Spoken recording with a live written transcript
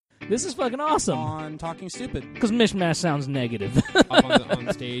This is fucking awesome. On Talking Stupid. Because Mishmash sounds negative. Up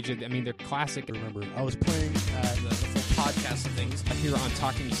on stage. I mean, they're classic. Remember, I was playing the full podcast of things. Here on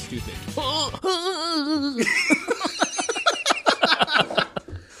Talking Stupid.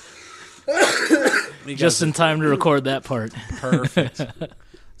 Just in time to record that part. Perfect.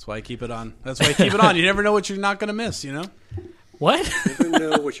 That's why I keep it on. That's why I keep it on. You never know what you're not going to miss, you know? What? You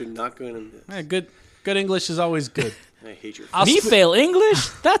never know what you're not going to miss. Yeah, good English is always good. I hate your Me fail English?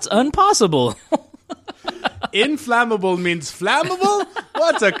 That's impossible. Inflammable means flammable?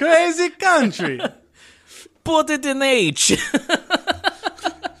 What a crazy country. Put it in H.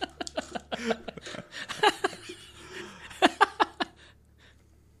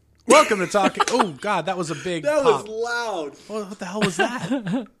 Welcome to Talking... Oh, God, that was a big That pop. was loud. What the hell was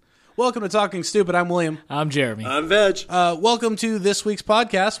that? Welcome to Talking Stupid. I'm William. I'm Jeremy. I'm Veg. Welcome to this week's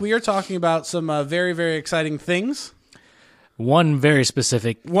podcast. We are talking about some very, very exciting things. One very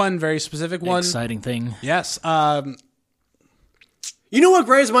specific, One very specific one. exciting thing. Yes. You know what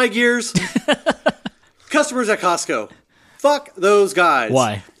grinds my gears? Customers at Costco. Fuck those guys.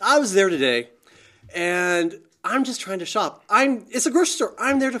 Why? I was there today, and I'm just trying to shop. It's a grocery store.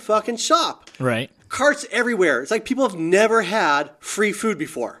 I'm there to fucking shop. Right. Carts everywhere. It's like people have never had free food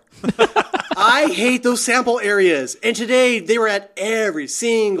before. I hate those sample areas. And today, they were at every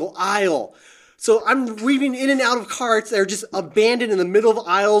single aisle. So I'm weaving in and out of carts that are just abandoned in the middle of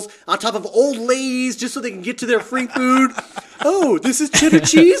aisles on top of old ladies just so they can get to their free food. Oh, this is cheddar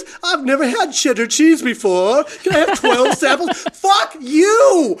cheese? I've never had cheddar cheese before. Can I have 12 samples? Fuck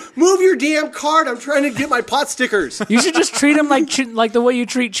you! Move your damn cart. I'm trying to get my pot stickers. You should just treat them like the way you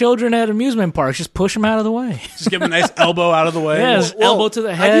treat children at amusement parks. Just push them out of the way. Just give them a nice elbow out of the way. Yes, Well, elbow to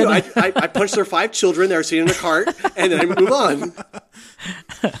the head. I do. I punch their 5 children that are sitting in a cart, and then I move on.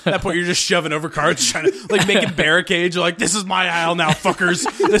 At that point, you're just shoving over carts, trying to, like, making barricades. You're like, this is my aisle now, fuckers.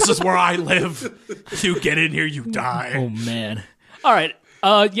 This is where I live. You get in here, you die. Oh, man. All right.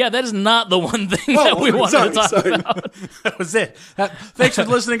 Yeah, that is not the one thing that we wanted to talk about. That was it. Thanks for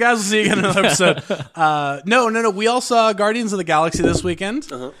listening, guys. We'll see you again in another episode. No. We all saw Guardians of the Galaxy this weekend.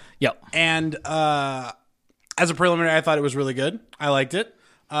 Yep. And as a preliminary, I thought it was really good. I liked it.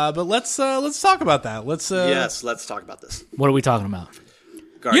 But let's talk about that. Yes, let's talk about this. What are we talking about?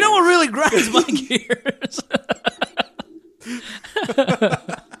 Guardians. You know what really grinds my gears?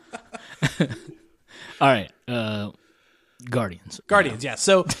 All right. Guardians. Guardians, yeah.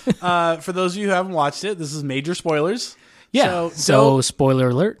 So for those of you who haven't watched it, this is major spoilers. Yeah. So spoiler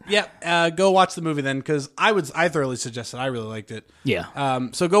alert. Yeah, go watch the movie then, because I thoroughly suggest it. I really liked it. Yeah.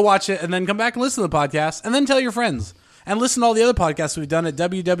 So go watch it and then come back and listen to the podcast and then tell your friends. And listen to all the other podcasts we've done at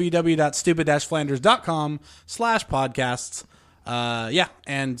www.stupid-flanders.com/podcasts.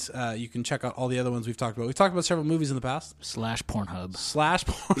 And you can check out all the other ones we've talked about. We've talked about several movies in the past. /Pornhub.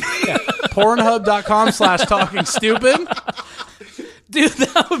 Pornhub.com/talkingstupid. Dude,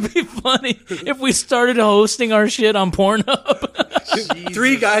 that would be funny if we started hosting our shit on Pornhub.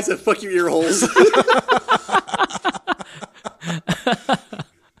 3 guys that fuck your ear holes.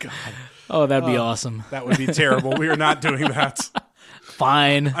 God. Oh, that'd be awesome. That would be terrible. We are not doing that.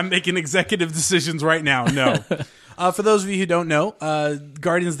 Fine. I'm making executive decisions right now. No. For those of you who don't know,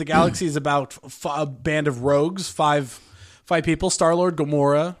 Guardians of the Galaxy is about a band of rogues, five people: Star-Lord,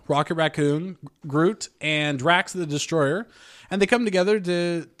 Gamora, Rocket Raccoon, Groot, and Drax the Destroyer. And they come together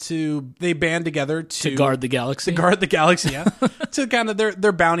they band together to guard the galaxy. To guard the galaxy, yeah. To kind of,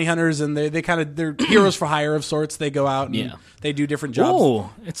 they're bounty hunters, and they're heroes for hire of sorts. They go out and they do different jobs.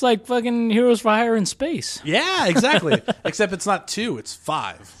 Oh, it's like fucking Heroes for Hire in space. Yeah, exactly. Except it's not 2, it's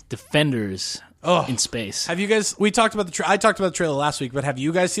 5. Defenders in space. Have you guys, I talked about the trailer last week, but have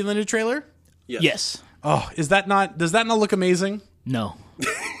you guys seen the new trailer? Yes. Oh, does that not look amazing? No.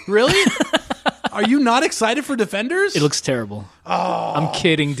 Really? Are you not excited for Defenders? It looks terrible. Oh. I'm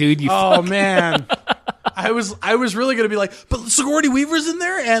kidding, dude. Oh, man. I was really going to be like, but Sigourney Weaver's in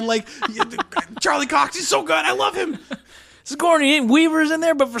there, and like Charlie Cox, he's so good. I love him. Sigourney Weaver's in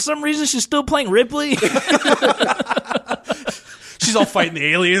there, but for some reason she's still playing Ripley. She's all fighting the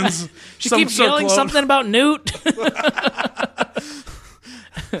aliens. She keeps yelling something about Newt.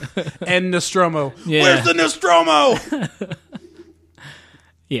 And Nostromo. Yeah. Where's the Nostromo?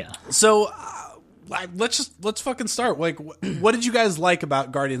 Yeah. So let's fucking start. Like, what did you guys like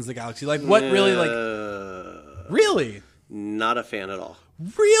about Guardians of the Galaxy? Like, what really really? Not a fan at all.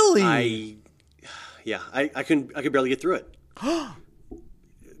 Really? I could barely get through it.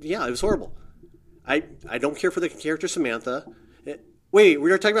 Yeah, it was horrible. I don't care for the character Samantha. Wait,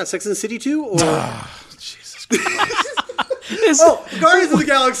 we were talking about Sex and the City too? Or Jesus Christ. Oh, Guardians of the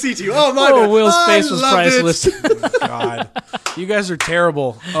Galaxy 2. Oh, my Oh, bad. Will's I face was loved it. priceless. God, you guys are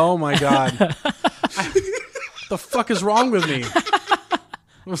terrible. Oh my God, the fuck is wrong with me?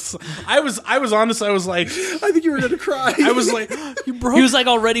 I was honest. I was like, I think you were going to cry. I was like, you broke. He was like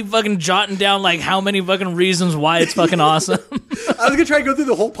already fucking jotting down like how many fucking reasons why it's fucking awesome. I was going to try and go through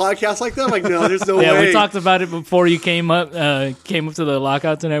the whole podcast like that. I'm like, no, there's no Yeah, way. we talked about it before you came up to the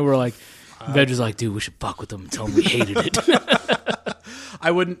lockout tonight. We were like, Veg was like, dude, we should fuck with them and tell them we hated it.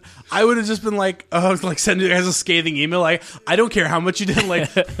 I would have just been like sending you guys a scathing email. Like, I don't care how much you didn't like.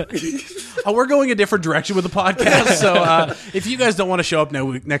 We're going a different direction with the podcast. So if you guys don't want to show up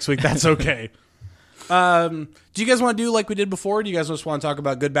next week, that's okay. Do you guys want to do like we did before? Do you guys just want to talk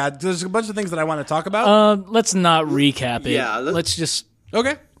about good, bad? There's a bunch of things that I want to talk about. Let's not recap it. Yeah, let's just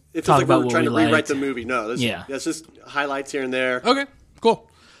Okay. It feels talk like about we're what trying we to rewrite liked. the movie. No, that's just highlights here and there. Okay. Cool.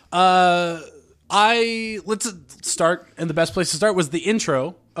 Let's start, and the best place to start was the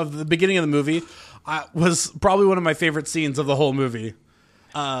intro of the beginning of the movie. Was probably one of my favorite scenes of the whole movie.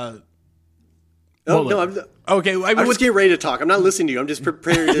 Oh, no, I'm Okay, I mean, just getting ready to talk. I'm not listening to you. I'm just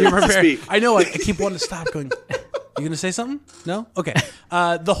preparing to speak. I know. I keep wanting to stop. Going. You gonna say something? No. Okay.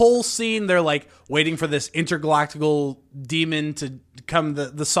 The whole scene, they're like waiting for this intergalactical demon to come.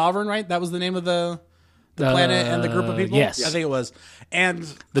 The Sovereign, right? That was the name of the planet and the group of people. yes. I think it was. And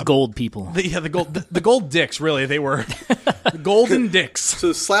the gold people. the gold dicks. Really, they were the golden dicks. So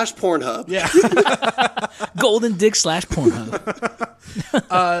 / Pornhub. Yeah. Golden Dick / Pornhub.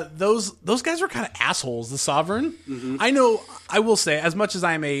 Those guys were kind of assholes. The Sovereign. Mm-hmm. I know. I will say, as much as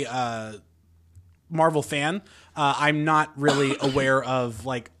I'm a Marvel fan, I'm not really aware of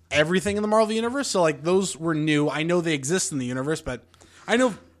like everything in the Marvel universe. So like those were new. I know they exist in the universe, but I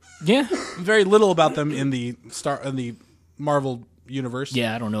know Yeah. very little about them in the Marvel universe.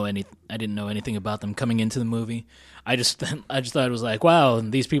 Yeah, I didn't know anything about them coming into the movie. I just thought it was like, wow,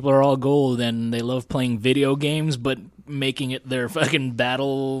 these people are all gold and they love playing video games, but making it their fucking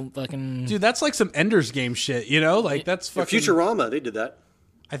battle fucking. Dude, that's like some Ender's Game shit, you know? Like that's fucking Futurama, they did that.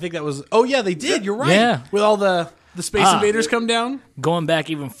 I think that was. Oh yeah, they did. You're right. Yeah. With all the space invaders come down. Going back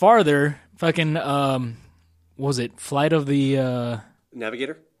even farther, fucking what was it Flight of the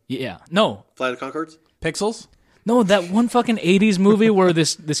Navigator? yeah no Flight of the Conchords? Pixels. no that one fucking 80s movie where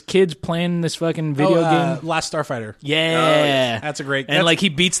this kid's playing this fucking video game. Last Starfighter. Yeah, That's a great. and that's, like he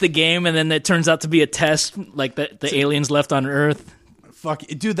beats the game, and then it turns out to be a test, like the aliens left on Earth. fuck,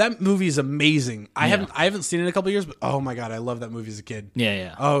 dude, that movie is amazing. I haven't seen it in a couple years, but oh my god, I love that movie as a kid.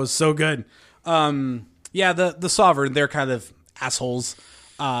 Yeah. Oh, it was so good. Yeah, the Sovereign, they're kind of assholes.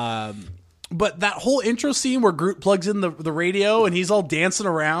 But that whole intro scene where Groot plugs in the radio and he's all dancing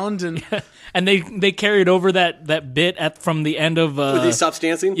around and And they carried over that bit from the end of When he stops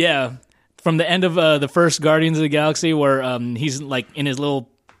dancing? yeah, from the end of the first Guardians of the Galaxy, where he's like in his little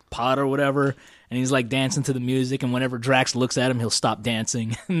pod or whatever, and he's like dancing to the music, and whenever Drax looks at him, he'll stop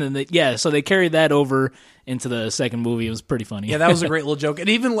dancing. And then so they carried that over into the second movie. It was pretty funny. yeah, that was a great little joke. And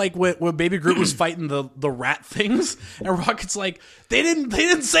even like when Baby Groot was fighting the rat things, and Rocket's like, they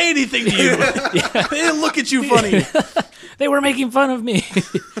didn't say anything to you. They didn't look at you funny. They were making fun of me.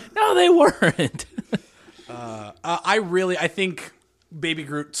 No, they weren't. I think Baby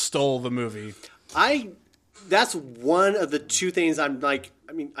Groot stole the movie. That's one of the two things I'm like,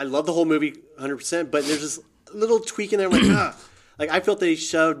 I mean, I love the whole movie 100%, but there's this little tweak in there. I'm like, like I felt they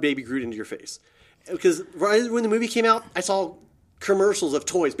shoved Baby Groot into your face. Because right when the movie came out, I saw commercials of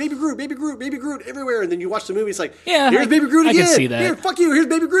toys. Baby Groot, Baby Groot, Baby Groot everywhere. And then you watch the movie, it's like, here's Baby Groot I again. can see that. Here, fuck you, here's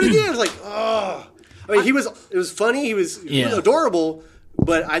Baby Groot again. It's like, oh. I mean, it was funny, he was adorable,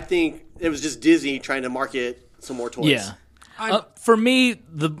 but I think it was just Disney trying to market some more toys. Yeah. For me,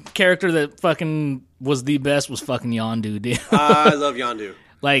 the character that fucking was the best was fucking Yondu, dude. I love Yondu.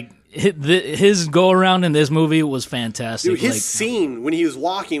 Like, his go-around in this movie was fantastic. Dude, his like, scene when he was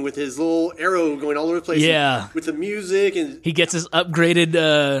walking with his little arrow going all over the place. Yeah. With the music and... He gets his upgraded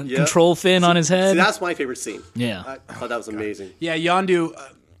control fin on his head. See, that's my favorite scene. Yeah. I thought that was amazing. Yeah, Yondu.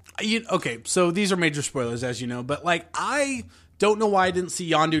 Okay, so these are major spoilers, as you know, but like I don't know why I didn't see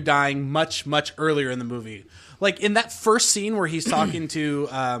Yondu dying much earlier in the movie. Like in that first scene where he's talking to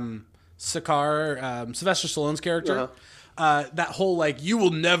Sakaar, Sylvester Stallone's character. That whole like you will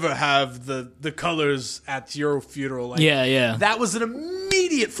never have the colors at your funeral. Like, yeah. That was an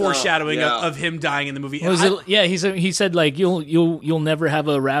immediate foreshadowing of him dying in the movie. He said like you'll never have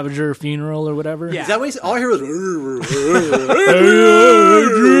a Ravager funeral or whatever. Yeah. Is that what he said? All I hear was...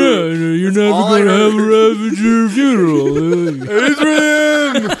 You're never all I gonna have a heard. Ravager funeral.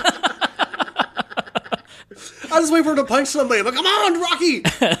 Adrian! I was waiting for him to punch somebody. I'm like, come on, Rocky!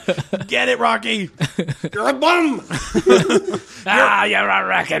 Get it, Rocky. You're a bum. You're a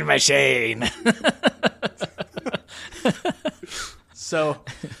wrecking machine. So,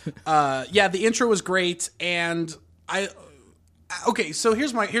 yeah, the intro was great, and okay. So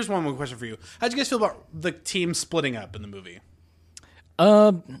here's one more question for you. How'd you guys feel about the team splitting up in the movie?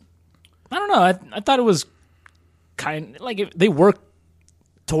 I don't know. I thought it was kind of like they worked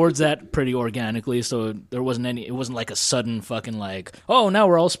towards that pretty organically, so there wasn't any. It wasn't like a sudden fucking like, oh, now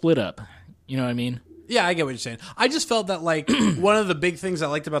we're all split up. You know what I mean? Yeah, I get what you're saying. I just felt that like one of the big things I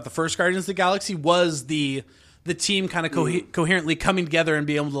liked about the first Guardians of the Galaxy was the team kind of coherently coming together and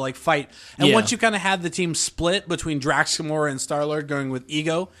being able to like fight. And Yeah. once you kind of had the team split between Drax, Gamora, and Star-Lord going with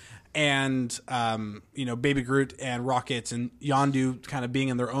Ego, and Baby Groot and Rocket and Yondu kind of being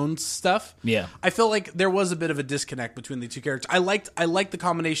in their own stuff. Yeah. I felt like there was a bit of a disconnect between the two characters. I liked the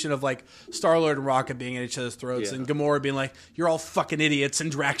combination of like Star-Lord and Rocket being at each other's throats, Yeah. and Gamora being like, "You're all fucking idiots,"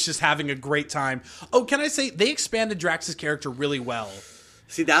 and Drax just having a great time. Oh, can I say they expanded Drax's character really well?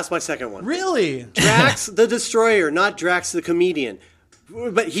 See, that's my second one. Really? Drax the Destroyer, not Drax the comedian.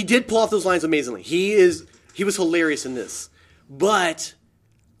 But he did pull off those lines amazingly. He was hilarious in this. But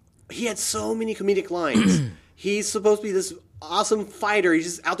he had so many comedic lines. He's supposed to be this awesome fighter. He's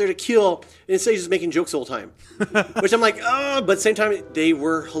just out there to kill. And instead he's just making jokes the whole time. Which I'm like, oh, but at the same time, they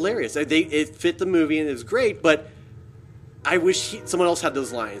were hilarious. It fit the movie and it was great, but I wish someone else had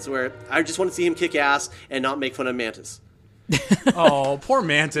those lines where I just want to see him kick ass and not make fun of Mantis. Oh, poor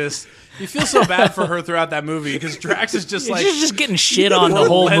Mantis. You feel so bad for her throughout that movie because Drax is just like She's just getting shit on the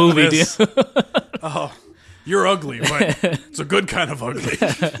whole movie, dude. Oh, you're ugly, but it's a good kind of ugly.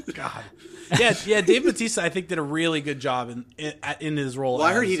 God. Yeah, Dave Bautista, I think, did a really good job in his role. Well,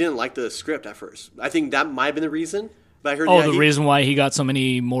 I heard he didn't like the script at first. I think that might have been the reason. But I heard Oh, the reason why he got so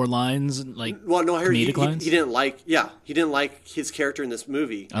many more lines, like Well, no, I heard comedic lines? he didn't like. Yeah, he didn't like his character in this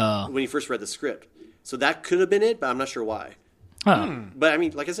movie when he first read the script. So that could have been it, but I'm not sure why. Huh. But I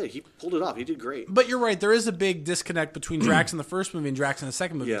mean, like I said, he pulled it off. He did great. But you're right. There is a big disconnect between Drax in the first movie and Drax in the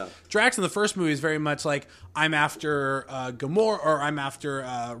second movie. Yeah. Drax in the first movie is very much like, I'm after Gamora, or I'm after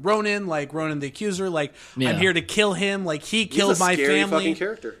Ronan, like Ronan the Accuser. Like, Yeah. I'm here to kill him. Like, he He's killed a my scary family. fucking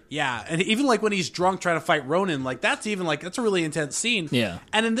character. Yeah, and even like when he's drunk trying to fight Ronan, like that's a really intense scene. Yeah.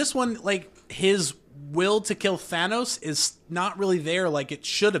 And in this one, like his will to kill Thanos is not really there like it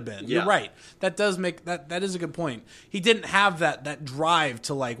should have been. Yeah. You're right. That does make that is a good point. He didn't have that drive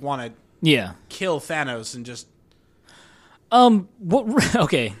to like want to Yeah. kill Thanos and just What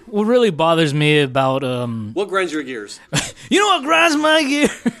really bothers me about What grinds your gears? you know what grinds my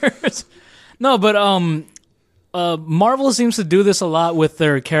gears? No, but Marvel seems to do this a lot with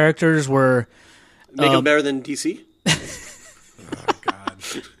their characters where Make him better than DC?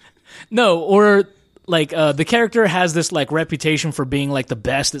 no, or like the character has this like reputation for being like the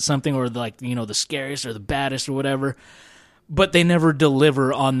best at something, or like the scariest or the baddest or whatever, but they never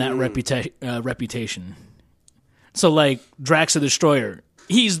deliver on that reputation. So like Drax the Destroyer,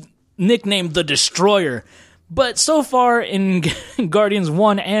 he's nicknamed the Destroyer, but so far in Guardians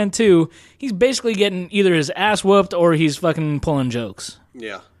 1 and 2, he's basically getting either his ass whooped or he's fucking pulling jokes.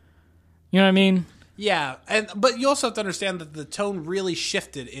 Yeah. You know what I mean? yeah. But you also have to understand that the tone really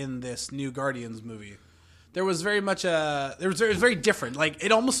shifted in this new Guardians movie. There was very much it was very different. Like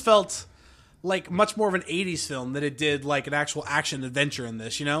it almost felt like much more of an 80s film than it did like an actual action adventure in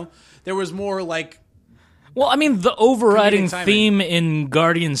this, There was more like Well, I mean, the overriding timing. theme in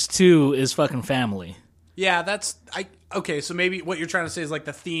Guardians 2 is fucking family. yeah, okay, so maybe what you're trying to say is like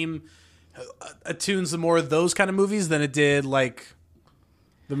the theme attunes to more of those kind of movies than it did like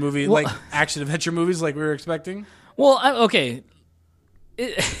the movie like action adventure movies like we were expecting. Well, okay.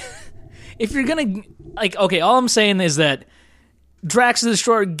 If you're gonna all I'm saying is that Drax the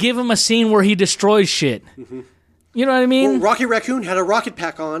Destroyer, give him a scene where he destroys shit. Mm-hmm. You know what I mean? Well, Rocket Raccoon had a rocket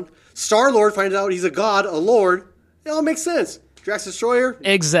pack on. Star-Lord finds out he's a god, a lord. It all makes sense. Drax Destroyer?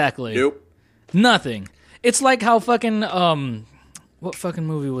 Exactly. Nope. Nothing. It's like how fucking what fucking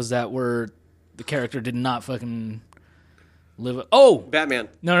movie was that where the character did not fucking live? Oh, Batman.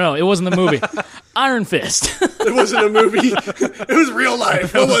 no, it wasn't the movie. Iron Fist. It wasn't a movie. It was real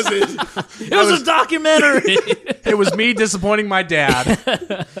life. What was it? It was a documentary. It was me disappointing my dad.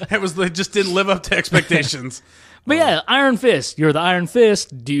 It just didn't live up to expectations. But yeah, Iron Fist. You're the Iron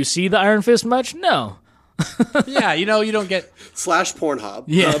Fist. Do you see the Iron Fist much? No. Yeah, you don't get / Pornhub.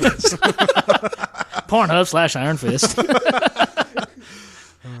 Yeah. Pornhub / Iron Fist.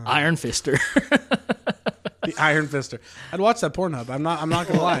 Iron Fister. the Iron Fister. I'd watch that Pornhub. I'm not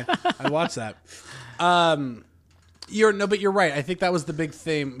gonna lie. I'd watch that. But you're right. I think that was the big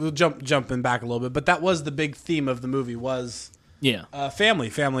theme. We'll jumping back a little bit, but that was the big theme of the movie was Yeah.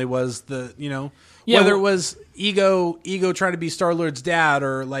 Family was the Yeah, whether it well- was ego trying to be Star Lord's dad,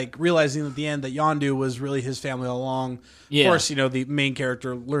 or like realizing at the end that Yondu was really his family all along. Yeah. Of course, the main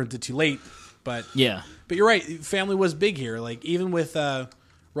character learned it too late, but Yeah. But you're right, family was big here. Like even with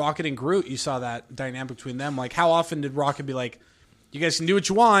Rocket and Groot, you saw that dynamic between them. Like how often did Rocket be like, "You guys can do what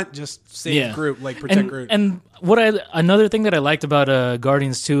you want, just save Groot, like protect Groot." And another thing that I liked about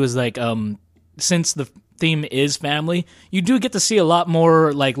Guardians 2 is like since the theme is family, you do get to see a lot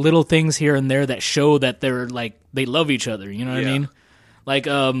more like little things here and there that show that they're like they love each other. You know what I Yeah. mean? Like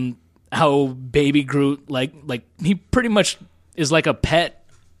how baby Groot like he pretty much is like a pet,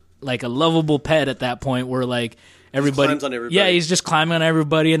 like a lovable pet at that point where like everybody climbs on everybody. Yeah, he's just climbing on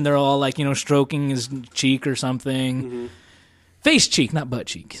everybody and they're all like, stroking his cheek or something. Mm-hmm. Face cheek, not butt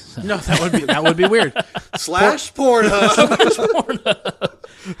cheek. So. No, that would be weird. Slash Pornhub.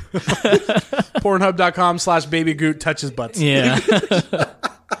 Pornhub.com/baby Groot touches butts. Yeah.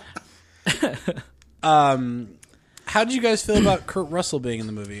 How did you guys feel about Kurt Russell being in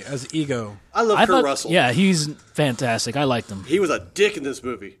the movie as Ego? I love Kurt Russell. Yeah, he's fantastic. I liked him. He was a dick in this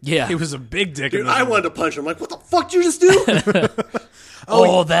movie. Yeah. He was a big dick. Dude, in this I movie. wanted to punch him. I'm like, what the fuck did you just do?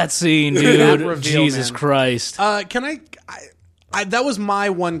 Oh, that scene, dude. That reveal, Jesus man. Christ. Can I that was my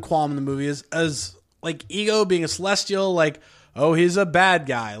one qualm in the movie is as like Ego being a Celestial, like, oh, he's a bad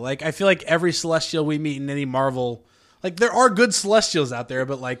guy. Like I feel like every Celestial we meet in any Marvel, like there are good Celestials out there,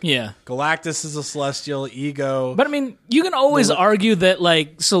 but like Yeah. Galactus is a Celestial, Ego. But I mean, you can always argue that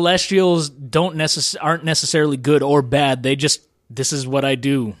like Celestials aren't necessarily good or bad. They just this is what I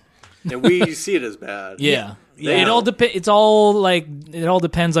do. And we see it as bad. Yeah. Yeah. It all it all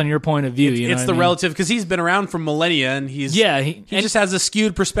depends on your point of view. You know it's what the I mean? relative because he's been around for millennia and he's he just has a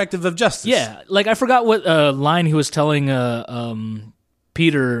skewed perspective of justice. Yeah, like I forgot what line he was telling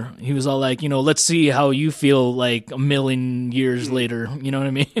Peter. He was all like, let's see how you feel like a million years later. You know what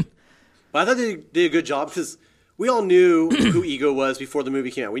I mean? But I thought they did a good job because we all knew who Ego was before the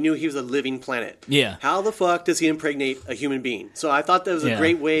movie came out. We knew he was a living planet. Yeah. How the fuck does he impregnate a human being? So I thought that was a Yeah.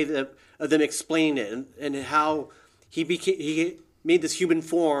 great way of them explaining it and how he made this human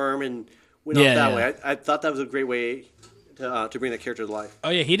form and went Yeah, off that yeah. way. I thought that was a great way to bring that character to life.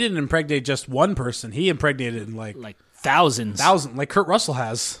 Oh yeah, he didn't impregnate just one person. He impregnated like Thousands. like Kurt Russell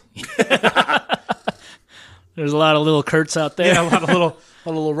has. There's a lot of little Kurts out there. Yeah, a lot of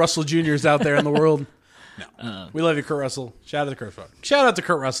little Russell Juniors out there in the world. No, we love you, Kurt Russell. Shout out to Kurt. Shout out to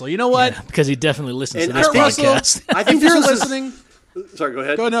Kurt Russell. You know what? Yeah, because he definitely listens And to this Kurt Russell- podcast. I think If you're this was listening, Sorry, go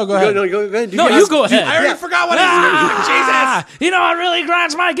ahead. Go ahead. No, go ahead. No, you go ahead. I already forgot what it is. You know what really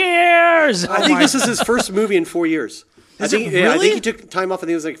grinds my gears? I think this is his first movie in 4 years. I think really? he took time off. I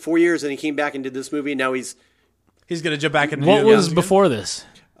think it was like 4 years, and he came back and did this movie. And now he's He's gonna jump back into What video was games again. before this?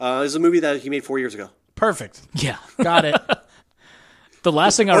 this is a movie that he made 4 years ago. Perfect. Yeah. Got it. The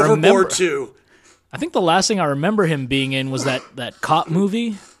last thing I remember, Overboard 2. I think the last thing I remember him being in was that cop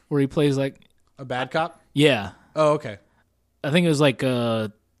movie where he plays like, A bad cop. yeah, Oh, okay. I think it was like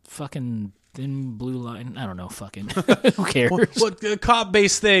fucking Thin Blue Line. I don't know, fucking who cares? What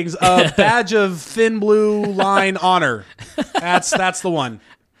cop-based things? A badge of thin blue line honor. That's the one.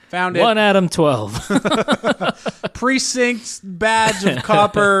 Found it. One Adam 12. Precinct badge of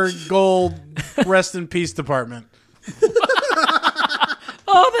copper gold. Rest in peace, department.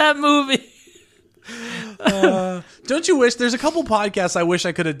 Oh, that movie. Don't you wish there's a couple podcasts I wish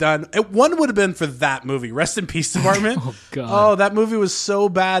I could have done? One would have been for that movie, Rest in Peace Department. Oh, God. Oh, that movie was so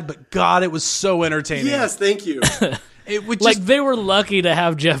bad, but God, it was so entertaining. Yes, thank you. It would Like just they were lucky to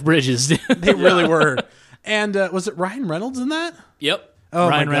have Jeff Bridges. Dude. they really were. And was it Ryan Reynolds in that? Yep. Oh,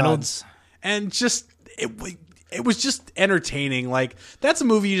 my Ryan God. Reynolds. And just it was just entertaining. Like that's a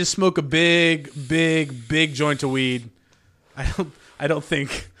movie you just smoke a big joint of weed. I don't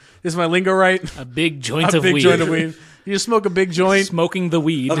think is my lingo right? A big joint A of big weed. joint of weed. You just smoke a big joint. Smoking the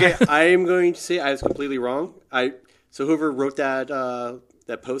weed. Okay, I am going to say I was completely wrong. So whoever wrote that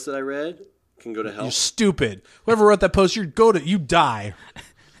that post that I read can go to hell You're stupid. Whoever wrote that post, you die.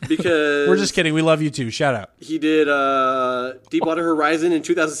 because We're just kidding. We love you too. Shout out. he did Deepwater Horizon in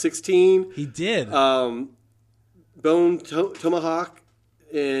 2016, He did. Bone Tomahawk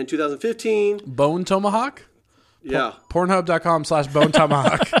in 2015. Bone Tomahawk? Yeah, Pornhub.com/Bone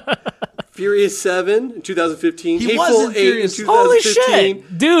Tomahawk. Furious 7 in 2015. He Hateful was in 8 Furious. in Holy 2015.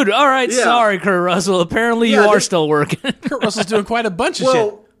 shit. Dude, all right, Yeah. sorry, Kurt Russell. Apparently you Yeah, are they- still working. Kurt Russell's doing quite a bunch of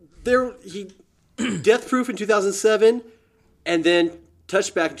shit. Well, he Death Proof in 2007, and then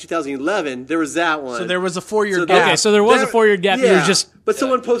Touchback in 2011. There was that one. So there was a 4-year So gap. Okay, so there was a 4-year gap. You were just but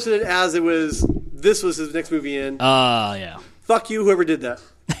someone posted it as it was. This was his next movie in. yeah. Fuck you, whoever did that.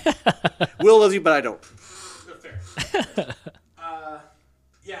 Will loves you, but I don't.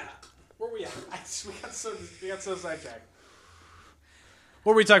 Yeah. Where were we at? We got so sidetracked.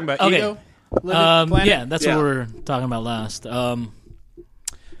 What were we talking about? Okay. Ego? Planet? Yeah, that's Yeah. what we were talking about last.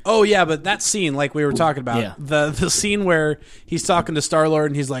 Oh yeah, but that scene, like we were talking about, Yeah. the scene where he's talking to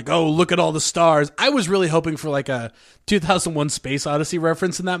Star-Lord and he's like, "Oh, look at all the stars." I was really hoping for like a 2001: Space Odyssey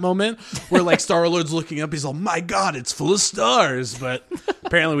reference in that moment, where like Star-Lord's looking up, he's all, "My God, it's full of stars." But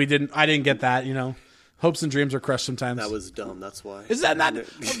apparently we didn't. I didn't get that. You know, hopes and dreams are crushed sometimes. That was dumb. That's why. Is that not?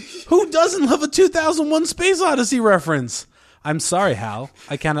 Who doesn't love a 2001: Space Odyssey reference? I'm sorry, Hal.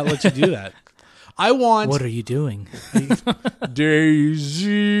 I cannot let you do that. I want What are you doing?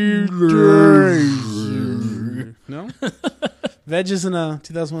 Daisy. No? Veg isn't a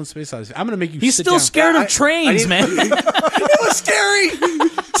 2001 Space Odyssey. I'm going to make you He's sit still down. scared of I trains, need- man. It was scary.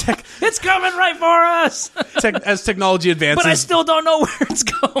 It's coming right for us. As technology advances, But I still don't know where it's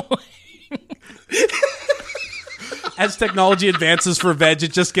going. as technology advances for Veg,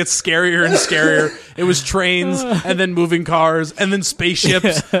 it just gets scarier and scarier. It was trains, and then moving cars, and then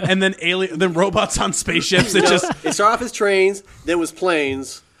spaceships, and then then robots on spaceships. It just It started off as trains, then was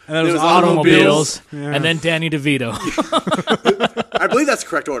planes, and then it was Automobiles. Yeah. And then Danny DeVito. I believe that's the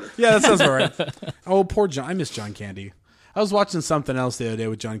correct order. Yeah, that sounds all right. Oh, poor John. I miss John Candy. I was watching something else the other day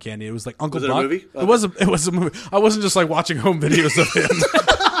with John Candy. It was like Uncle Was it a Buck. movie? It was a movie. I wasn't just like watching home videos of him.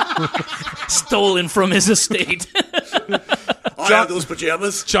 Stolen from his estate. I have those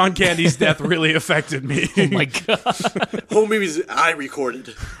pajamas. John Candy's death really affected me. Oh my God. Home movies I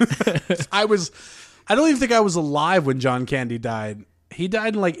recorded. I don't even think I was alive when John Candy died. He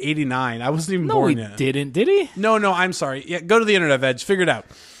died in like 89. I wasn't even No, born he yet. didn't, did he? No, I'm sorry. Yeah, go to the internet, Veg. Figure it out.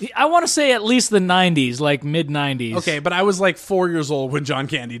 I want to say at least the 90s, like mid-90s. Okay, but I was like 4 years old when John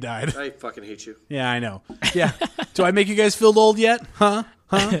Candy died. I fucking hate you. Yeah, I know. Yeah. Do I make you guys feel old yet? Huh?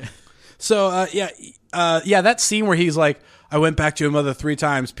 So, yeah, that scene where he's like, "I went back to your mother 3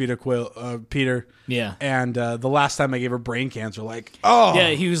 times, Peter. Yeah. And the last time I gave her brain cancer, like, oh.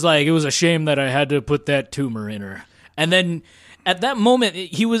 Yeah, he was like, it was a shame that I had to put that tumor in her. And then at that moment,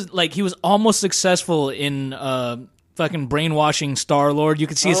 he was almost successful in fucking brainwashing Star-Lord. You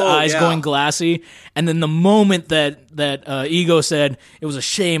could see his eyes yeah. going glassy. And then the moment that Ego said, it was a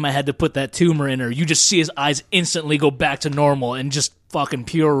shame I had to put that tumor in her, you just see his eyes instantly go back to normal and just fucking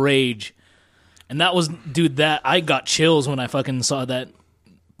pure rage. And that was, dude, that I got chills when I fucking saw that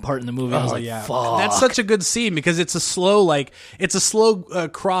part in the movie. I was like, fuck. That's such a good scene because it's a slow,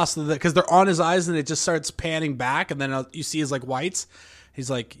 cross because they're on his eyes and it just starts panning back and then you see his like whites. He's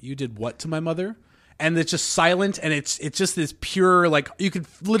like, "You did what to my mother?" And it's just silent and it's just this pure, like, you could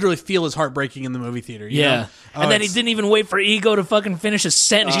literally feel his heart breaking in the movie theater. You Yeah. know? Oh, And then he it's- didn't even wait for Ego to fucking finish his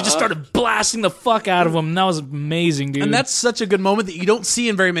sentence. He just started blasting the fuck out of him. And that was amazing, dude. And that's such a good moment that you don't see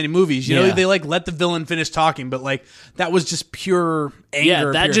in very many movies. You know, Yeah. they like let the villain finish talking, but like that was just pure anger. yeah,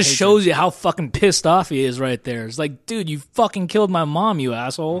 that pure just hatred. shows you how fucking pissed off he is right there. It's like, dude, you fucking killed my mom, you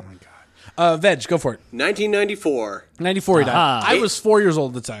asshole. Veg, go for it. 1994. 94 he died. Aha. I was 4 years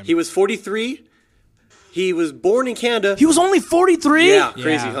old at the time. He was 43. He was born in Canada. He was only 43? Yeah, crazy,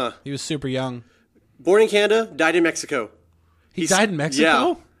 Yeah. huh? He was super young. Born in Canada, died in Mexico. He died in Mexico?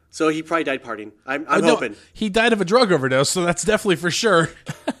 Yeah. So he probably died partying. I'm No, hoping. he died of a drug overdose, so that's definitely for sure.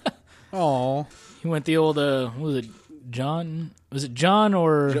 Oh, He went the old, what was it, John? Was it John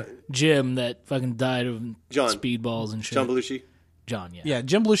or Jim that fucking died of John. speedballs and shit? John Belushi. John, yeah. yeah.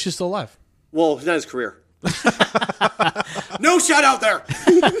 Jim Belushi's still alive. Well, not his career. No shout out there.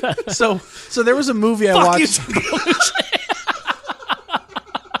 So there was a movie I Fuck you, watched. John Belushi.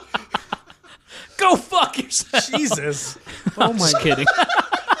 Go fuck yourself. Jesus. Oh my Just kidding.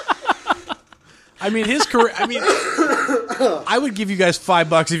 I mean, his career. I mean, I would give you guys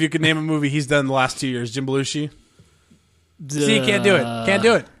 $5 if you could name a movie he's done in the last 2 years. Jim Belushi. See, you can't do it. Can't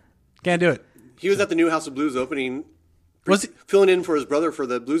do it. Can't do it. He was at the new House of Blues opening, Was he? filling in for his brother for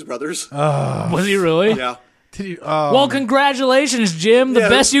the Blues Brothers. Was he really? Yeah. Did he? Well, congratulations, Jim. The Yeah.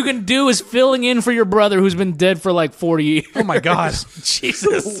 best you can do is filling in for your brother who's been dead for like 40 years. Oh my God.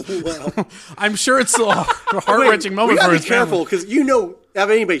 Jesus. I'm sure it's a heart-wrenching We moment gotta for be his family. careful because have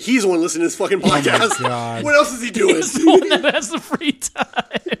anybody. He's the one listening to this fucking podcast. God. What else is he doing? He's the one that has the free time.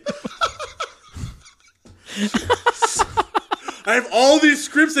 I have all these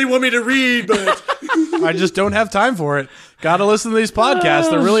scripts they want me to read, but I just don't have time for it. Got to listen to these podcasts.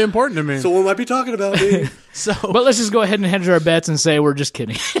 They're really important to me. someone might be talking about me. So But let's just go ahead and hedge our bets and say we're just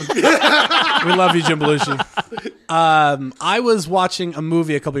kidding. we love you, Jim Belushi. I was watching a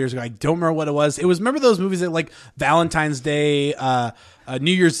movie a couple years ago. I don't remember what it was. Remember those movies that like Valentine's Day,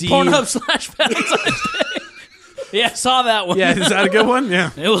 New Year's Eve. Pornhub / Valentine's Day. Yeah, saw that one. Yeah, is that a good one? Yeah.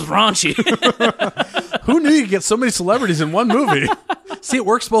 It was raunchy. Who knew you could get so many celebrities in one movie? See, it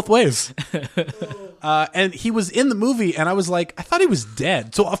works both ways. And he was in the movie, and I was like, I thought he was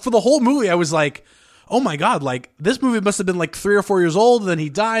dead. So for the whole movie, I was like, oh my God, like this movie must have been like 3 or 4 years old, and then he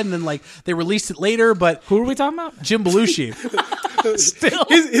died, and then like they released it later. But Who are we talking about? Jim Belushi. Still.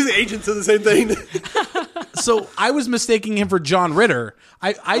 His agent said the same thing. So I was mistaking him for John Ritter.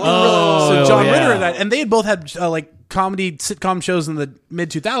 I didn't realize. So John yeah. Ritter, that, and they had both had like comedy sitcom shows in the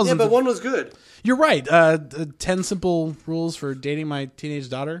mid 2000s. Yeah, but one was good. You're right. 10 Simple Rules for Dating My Teenage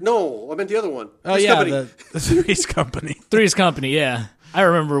Daughter. No, I meant the other one. Oh Three's yeah, Company. the Three's Company. Three's Company, yeah. I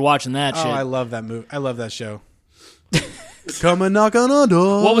remember watching that shit. Oh, I love that movie. I love that show. Come and knock on our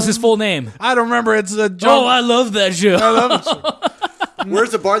door. What was his full name? I don't remember. It's John. Oh, I love that show. I love it.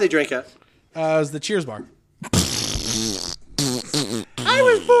 Where's the bar they drank at? It was the Cheers bar. I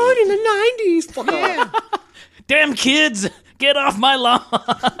was born in the 90s. Fuck off. Damn kids, get off my lawn.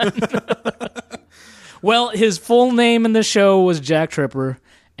 Well, his full name in the show was Jack Tripper,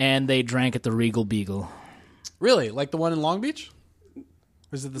 and they drank at the Regal Beagle. Really? Like the one in Long Beach?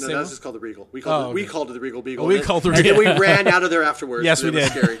 Or is it the No, same that's one? just called the Regal. We called, okay. we called it the Regal Beagle. We called it the And then Regal. we ran out of there afterwards. Yes, we It was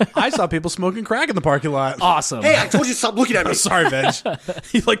did. Scary. I saw people smoking crack in the parking lot. Awesome. Hey, I told you to stop looking at me. Sorry, Veg.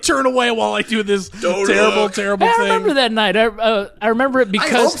 You like turn away while I do this Don't terrible, look. terrible I thing. remember that night. I remember it I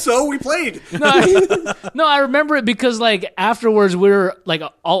because hope so. We played. No, I remember it because like afterwards we were like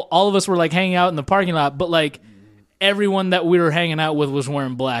all of us were like hanging out in the parking lot, but like everyone that we were hanging out with was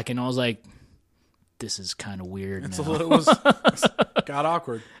wearing black, and I was like, this is kind of weird. It now. was got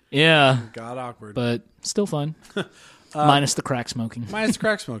awkward. Yeah, Got awkward. but still fun. Minus the crack smoking. Minus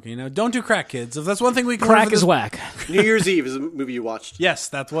crack smoking. You know, don't do crack, kids. If that's one thing we can learn Crack from is this- whack. New Year's Eve is a movie you watched. Yes,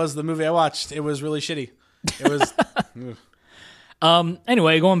 that was the movie I watched. It was really shitty. It was.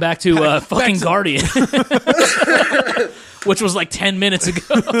 Anyway, going back to fucking to- Guardian, which was like 10 minutes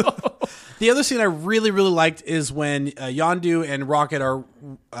ago. The other scene I really, really liked is when Yondu and Rocket are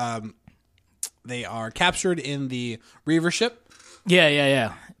they are captured in the Reaver ship.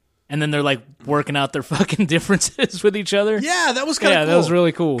 Yeah. And then they're like working out their fucking differences with each other. Yeah, that was kind of Yeah, cool. that was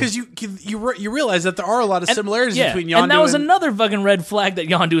really cool. Because you realize that there are a lot of similarities between Yondu and that was another fucking red flag that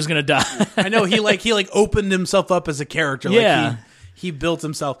Yondu was gonna die. I know he opened himself up as a character. Yeah. Like he built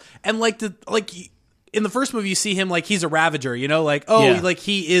himself, and in the first movie, you see him like he's a Ravager. You know, like like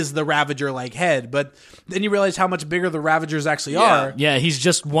he is the Ravager like head. But then you realize how much bigger the Ravagers actually are, Yeah, he's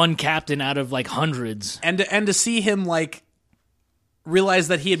just one captain out of like hundreds. and to see him like realize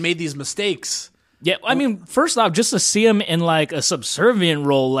that he had made these mistakes. Yeah, I mean, first off, just to see him in like a subservient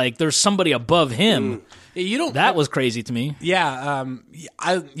role, like there's somebody above him. You don't. That was crazy to me. Yeah.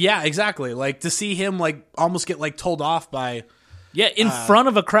 Exactly. Like to see him like almost get like told off by. Yeah, in front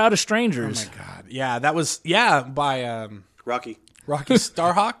of a crowd of strangers. God. Yeah, that was by Rocky. Rocky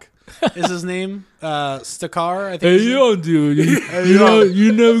Starhawk is his name. Stakar, I think. Yondu,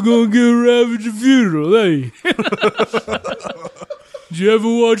 you're never gonna get a Ravager funeral, hey? Did you ever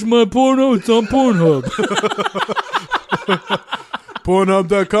watch my porno? It's on Pornhub.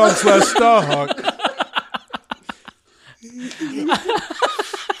 Pornhub.com/Starhawk.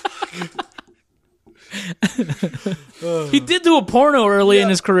 He did do a porno early in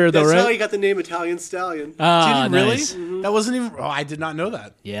his career, though, That's how right? he got the name Italian Stallion. Ah, Did he really? nice. That wasn't even. Oh, I did not know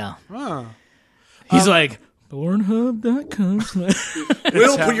that. Yeah. Oh. He's like, Pornhub.com.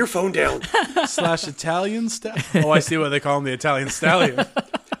 Will, put your phone down. /Italian Stallion. Oh, I see why they call him the Italian Stallion.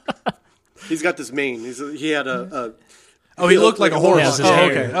 He's got this mane. He had a Oh, he looked like a horse. Yeah, Oh,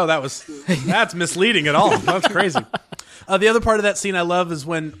 his okay. Oh, that's misleading at all. That's crazy. The other part of that scene I love is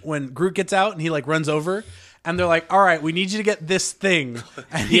when Groot gets out and he like runs over, and they're like, "All right, we need you to get this thing."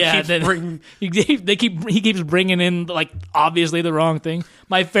 And he Yeah, keeps then bringing. he keeps bringing in like obviously the wrong thing.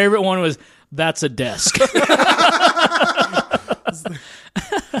 My favorite one was that's a desk.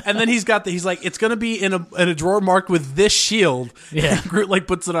 And then he's like, it's gonna be in a drawer marked with this shield. Yeah. And Groot like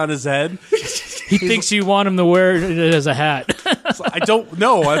puts it on his head. He thinks you want him to wear it as a hat. It's like, I don't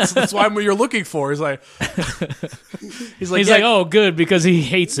know. That's why I'm what you're looking for. He's like, He's yeah, like, oh, good, because he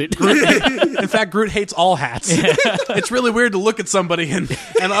hates it. In fact, Groot hates all hats. It's really weird to look at somebody and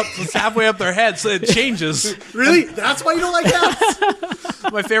it's halfway up their head, so it changes. really. That's why you don't like hats.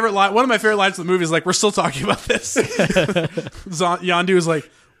 One of my favorite lines of the movie is like, "We're still talking about this." Yondu is like,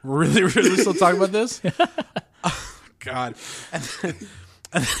 "Really, really still talking about this?" Oh, God. And then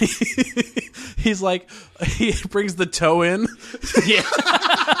he's like, he brings the toe in. Yeah.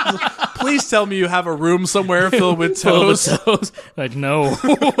 Please tell me you have a room somewhere filled with toes. Like, no.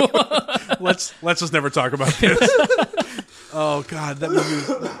 Let's just never talk about this. Oh God, that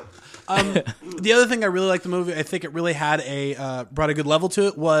movie. The other thing I really liked the movie, I think it really had brought a good level to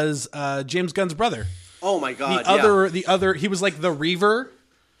it, was James Gunn's brother. Oh my god! The other, he was like the Reaver.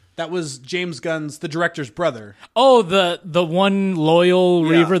 That was James Gunn's, the director's brother. Oh, the one loyal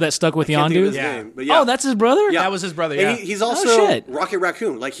Reaver that stuck with Can't think of his Yondu. name, but yeah. Oh, that's his brother. Yeah. That was his brother. And Yeah, he's also shit. Rocket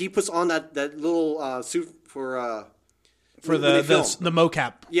Raccoon. Like he puts on that little suit for when they film. the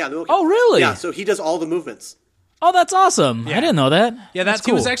mocap. Yeah. The Oh, really? Yeah. So he does all the movements. Oh, that's awesome. I didn't know that. Yeah, that's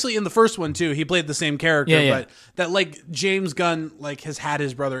he was cool. actually in the first one too. He played the same character, Yeah, yeah. but that like James Gunn like has had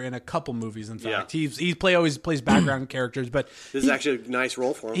his brother in a couple movies. In fact, he always plays background characters, but This is actually a nice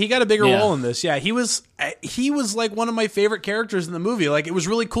role for him. he got a bigger Yeah. role in this. Yeah, he was like one of my favorite characters in the movie. Like it was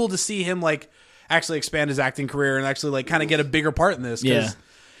really cool to see him like actually expand his acting career and actually like kind of get a bigger part in this. 'Cause, Yeah.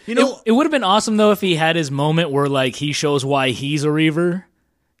 you know, It would have been awesome though if he had his moment where like he shows why he's a Reaver,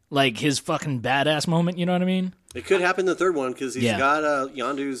 like his fucking badass moment. You know what I mean? It could happen in the third one because he's Yeah. got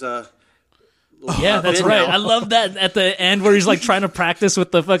Yondu's. Yeah, that's fin right. now. I love that at the end where he's like trying to practice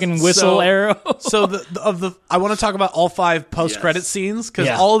with the fucking whistle arrow. So I want to talk about all 5 post-credit Yes. scenes because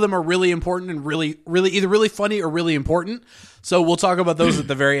Yeah. all of them are really important and really either really funny or really important. So we'll talk about those at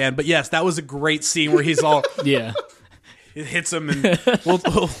the very end. But yes, that was a great scene where he's all Yeah. it hits him, and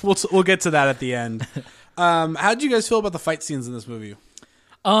we'll get to that at the end. How did you guys feel about the fight scenes in this movie?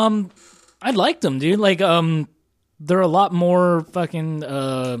 I liked them, dude. Like, they're a lot more fucking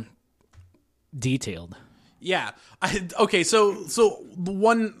detailed. Yeah. Okay. So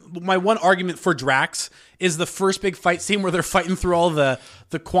my one argument for Drax is the first big fight scene where they're fighting through all the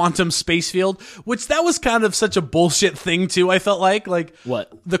quantum space field, which that was kind of such a bullshit thing too. I felt like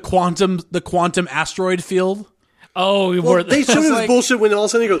What? the quantum asteroid field. Oh, Well, they showed us like- bullshit when all of a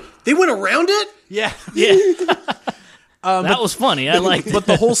sudden they go, they went around it? Yeah. yeah. That was funny. I liked it. But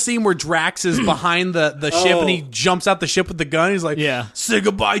the whole scene where Drax is behind the ship and he Oh. jumps out the ship with the gun, he's like, Yeah. say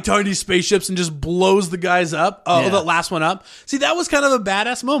goodbye, tiny spaceships, and just blows the guys up. Oh, Yeah. the last one up. See, that was kind of a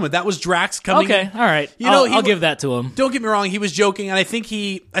badass moment. That was Drax coming. Okay, all right. You know, I'll give that to him. Don't get me wrong, he was joking, and I think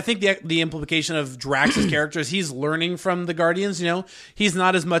the implication of Drax's character is he's learning from the Guardians. You know, he's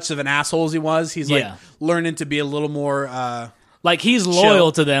not as much of an asshole as he was. He's like Yeah. learning to be a little more. Like, he's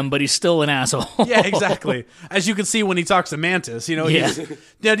loyal to them, but he's still an asshole. Yeah, exactly. As you can see when he talks to Mantis, you know. Yeah.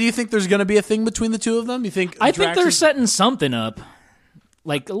 Now, do you think there's going to be a thing between the two of them? You think? I think Drax they're is- setting something up.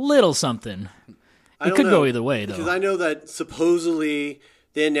 Like, a little something. I It don't could know, go either way, though. Because I know that supposedly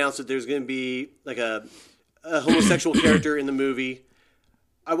they announced that there's going to be like a homosexual character in the movie.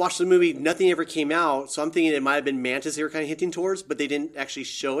 I watched the movie, nothing ever came out, so I'm thinking it might have been Mantis they were kind of hinting towards, but they didn't actually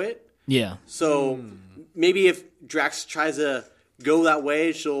show it. Yeah. So maybe if Drax tries to go that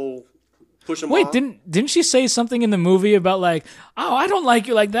way, she'll push him Wait, off. didn't she say something in the movie about like, oh, I don't like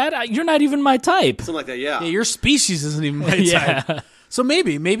you like that. You're not even my type. Something like that, yeah. Yeah, your species isn't even my Yeah. type. So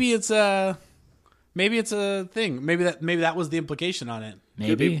maybe it's a thing. Maybe that was the implication on it.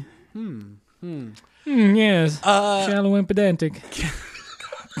 Maybe. Yes. Shallow and pedantic.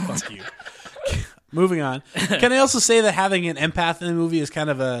 Fuck you. Moving on. Can I also say that having an empath in the movie is kind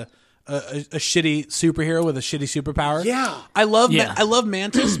of a shitty superhero with a shitty superpower? Yeah. I love Yeah. I love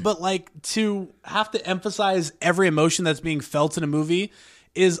Mantis, but like to have to emphasize every emotion that's being felt in a movie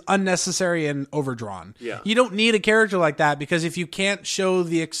is unnecessary and overdrawn. Yeah. You don't need a character like that because if you can't show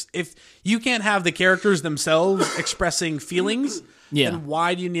if you can't have the characters themselves expressing feelings, Yeah. then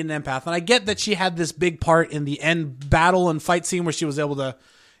why do you need an empath? And I get that she had this big part in the end battle and fight scene where she was able to,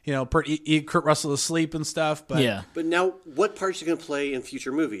 you know, eat Kurt Russell to sleep and stuff. But Yeah. But now, what part is she going to play in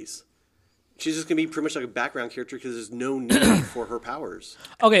future movies? She's just going to be pretty much like a background character because there's no need for her powers.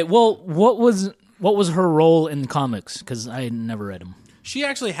 Okay, well, what was her role in the comics? Because I never read them. she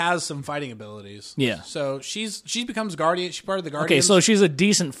actually has some fighting abilities. Yeah. So she becomes Guardian. She's part of the Okay, Guardians. so she's a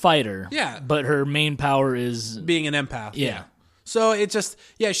decent fighter. Yeah. But her main power is being an empath. Yeah. So it just,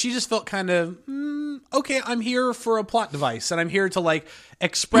 she just felt kind of, okay, I'm here for a plot device, and I'm here to like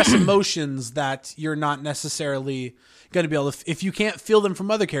express emotions that you're not necessarily going to be able to, if you can't feel them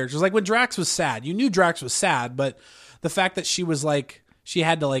from other characters. Like when Drax was sad, you knew Drax was sad, but the fact that she was like, she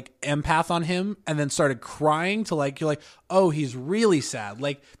had to like empath on him and then started crying to like, you're like, oh, he's really sad.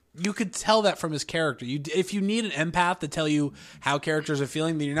 Like, you could tell that from his character. If you need an empath to tell you how characters are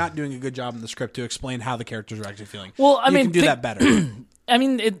feeling, then you're not doing a good job in the script to explain how the characters are actually feeling. Well, I you mean, can do that better. I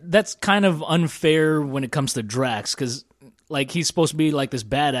mean, that's kind of unfair when it comes to Drax, because like he's supposed to be like this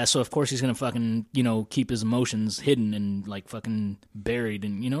badass, so of course he's gonna fucking keep his emotions hidden and like fucking buried,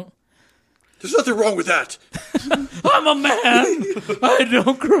 and There's nothing wrong with that. I'm a man. I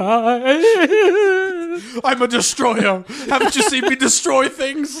don't cry. I'm a destroyer. Haven't you seen me destroy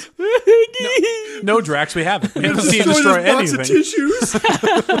things? No, Drax, we haven't. We haven't seen you destroy this box of anything. tissues.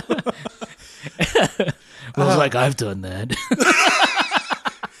 I was like, I've done that. /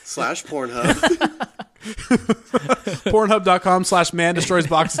 Pornhub. Pornhub.com/man destroys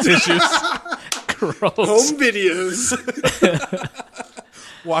box of tissues. Gross. Home videos.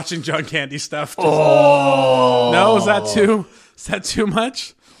 Watching John Candy stuff. No, is that too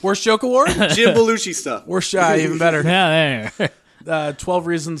much? Worst joke award? Jim Belushi stuff. Worst shot, even better. Yeah, there. 12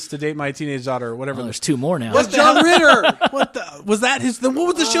 Reasons to Date My Teenage Daughter, or whatever. Oh, there's two more now. That's John Ritter. What was that? What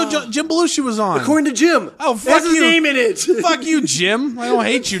was the show Jim Belushi was on? According to Jim. Oh, fuck That's his you. name in it. Fuck you, Jim. I don't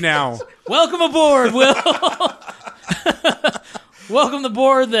hate you now. Welcome aboard, Will. Welcome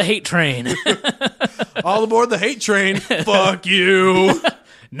aboard the hate train. All aboard the hate train. Fuck you.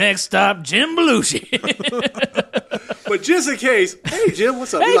 Next stop, Jim Belushi. But just in case, hey, Jim,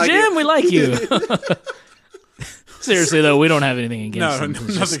 what's up? Hey, We like Jim, you. we like you. Seriously, though, we don't have anything against No, him.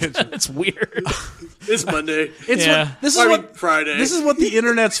 It's nothing against you. It's weird. It's Monday. It's Yeah. this is I mean, what Friday. This is what the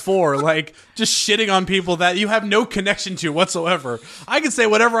internet's for. Like, just shitting on people that you have no connection to whatsoever. I can say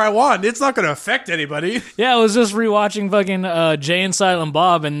whatever I want. It's not going to affect anybody. Yeah, I was just rewatching fucking Jay and Silent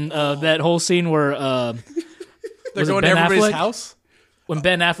Bob and that whole scene where They're Was it going to Ben everybody's Affleck? house. when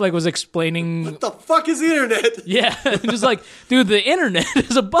Ben Affleck was explaining. What the fuck is the internet? Yeah, just like, dude, the internet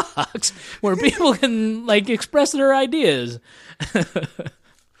is a box where people can like express their ideas.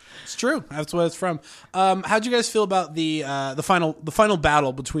 It's true. That's what it's from. How'd you guys feel about the final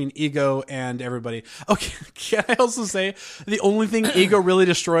battle between Ego and everybody? Okay, can I also say the only thing Ego really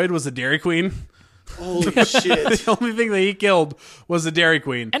destroyed was the Dairy Queen? Holy shit. The only thing that he killed was the Dairy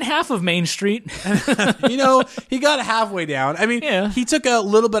Queen. And half of Main Street. You know, he got halfway down. I mean, Yeah. he took a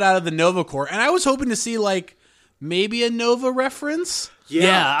little bit out of the Nova Corps, and I was hoping to see like maybe a Nova reference.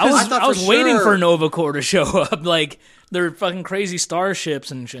 Yeah, I thought was for waiting sure. for Nova Corps to show up. Like, they're fucking crazy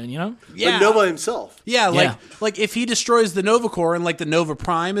starships and shit, you know? But Nova himself. Yeah, Yeah. like if he destroys the Nova Corps and like the Nova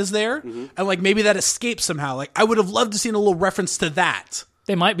Prime is there, and like maybe that escapes somehow. Like I would have loved to see a little reference to that.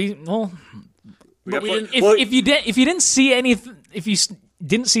 They might be, well, But if you didn't see anything, if you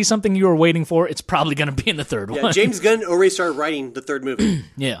didn't see something you were waiting for, it's probably going to be in the third yeah, one. James Gunn already started writing the third movie.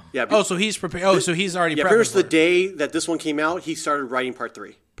 Yeah. Yeah. Oh, so he's prepared. Oh, so he's already yeah, prepping pretty much for the it. day that this one came out, he started writing part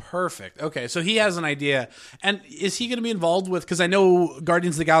 3. Perfect. Okay, so he has an idea, and is he going to be involved with? Because I know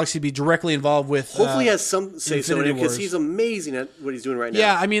Guardians of the Galaxy be directly involved with. Hopefully, he has some say so in Infinity it because Wars. he's amazing at what he's doing right now.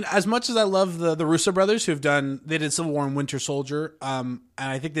 Yeah, I mean, as much as I love the Russo brothers who have they did Civil War and Winter Soldier, and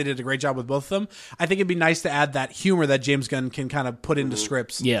I think they did a great job with both of them. I think it'd be nice to add that humor that James Gunn can kind of put into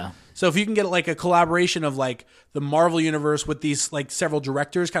scripts. Yeah. So if you can get like a collaboration of like the Marvel universe with these like several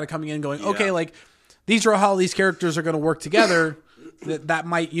directors kind of coming in and going, okay, like these are how these characters are going to work together.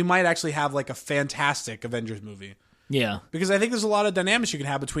 You might actually have like a fantastic Avengers movie. Yeah. Because I think there's a lot of dynamics you can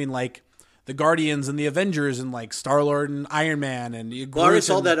have between like the Guardians and the Avengers and like Star-Lord and Iron Man and Well, I already Groot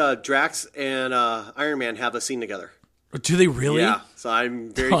saw and- that Drax and Iron Man have a scene together. Do they really? Yeah, so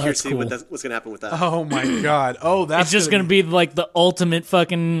I'm very Oh, curious to that's see cool. what's going to happen with that. Oh my god. Oh, that's It's just going to be like the ultimate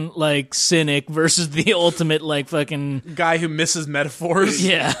fucking like cynic versus the ultimate like fucking guy who misses metaphors.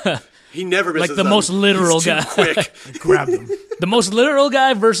 yeah. He never misses Like the them. most literal He's too guy. quick. Grab them. The most literal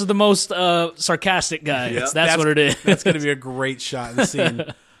guy versus the most sarcastic guy. Yeah. That's what it is. That's going to be a great shot in the scene.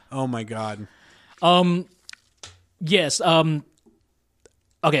 Oh my god. Yes. Okay.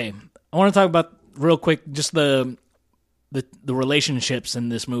 I want to talk about real quick just the relationships in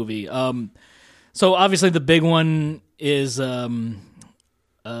this movie. So obviously the big one is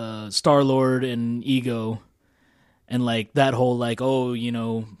Star-Lord and Ego, and like that whole like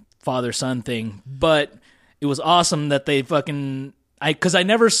father son thing. But it was awesome that they fucking because I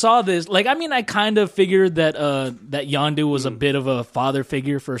never saw this. Like, I mean, I kind of figured that that Yondu was a bit of a father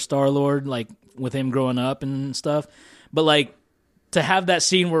figure for Star-Lord, like with him growing up and stuff. But like to have that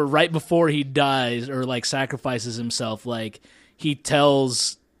scene where right before he dies or like sacrifices himself, like he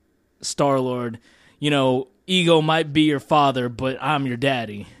tells Star-Lord, Ego might be your father, but I'm your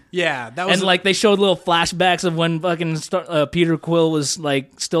daddy. Yeah, that was And like they showed little flashbacks of when fucking Peter Quill was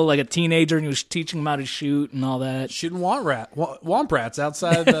like still like a teenager and he was teaching him how to shoot and all that shooting womp rats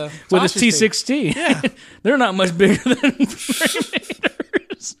outside the with his sausage T16. Yeah, they're not much bigger than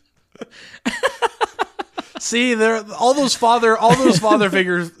Terminators. See, there all those father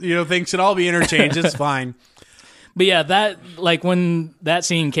figure things should all be interchanged. It's fine. But yeah, that like when that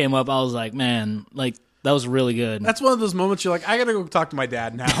scene came up, I was like, man, like that was really good. That's one of those moments you're like, I gotta go talk to my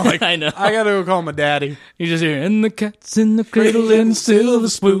dad now. Like, I know. I gotta go call my daddy. You just hear, and the cat's in the cradle and the silver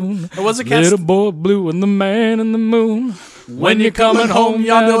spoon. It was a cat's- Little boy blue and the man in the moon. When you're coming coming home,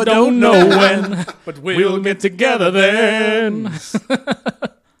 y'all y'all don't know when. But We'll get together then.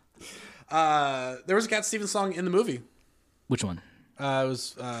 There was a Cat Stevens song in the movie. Which one? It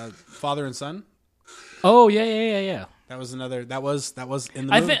was Father and Son. Oh, yeah. That was another. That was in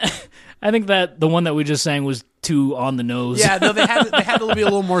the I movie. I think that the one that we just sang was too on the nose. Yeah, no, they had to be a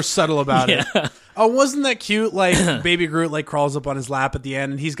little more subtle about it. Yeah. Oh, wasn't that cute? Like Baby Groot like crawls up on his lap at the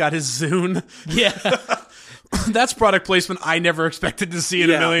end, and he's got his Zune. Yeah. That's product placement I never expected to see in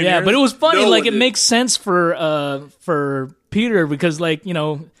a Yeah. million Yeah, years. but it was funny. No like one it did. makes sense for Peter because like, you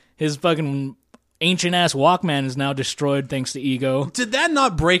know, his fucking ancient ass Walkman is now destroyed thanks to Ego. Did that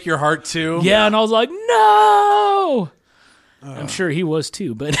not break your heart too? Yeah, and I was like, no. I'm sure he was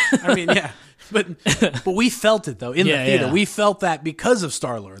too, but I mean, yeah. But we felt it though in the Yeah, theater. yeah. We felt that because of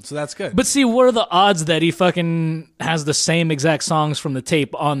Star-Lord, so that's good. but see, what are the odds that he fucking has the same exact songs from the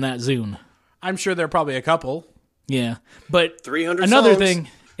tape on that Zune? I'm sure there are probably a couple. Yeah, but 300 another songs. thing,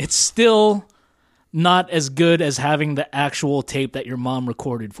 it's still not as good as having the actual tape that your mom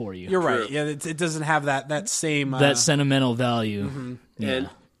recorded for you. You're right. True. Yeah, it doesn't have that same. That sentimental value. And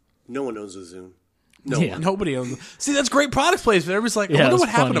no one owns a Zune. No Yeah. one. Nobody owns. See, that's great product placement. Everybody's like, I Yeah, wonder it's what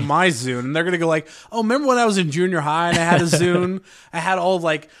happened to funny. my Zune, and they're gonna go like, oh, remember when I was in junior high and I had a Zune? I had all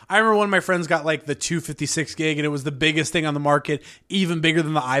like, I remember one of my friends got like the 256 gig, and it was the biggest thing on the market, even bigger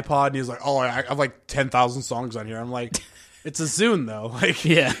than the iPod. And he was like, oh, I have like 10,000 songs on here. I'm like, it's a Zune though. Like,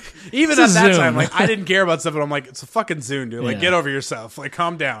 Yeah. even It's at a that Zune. time, like I didn't care about stuff, but I'm like, it's a fucking Zune, dude. Like, Yeah. get over yourself. Like,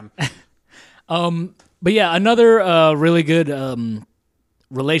 calm down. But yeah, another really good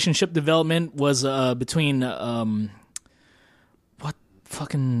relationship development was between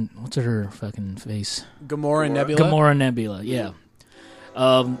what's her fucking face? Gamora and Nebula. Gamora and Nebula. Yeah.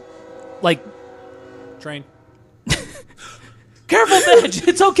 Like, Train. careful, Veg.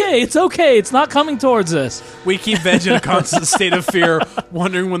 It's okay. It's okay. It's not coming towards us. We keep Veg in a constant state of fear,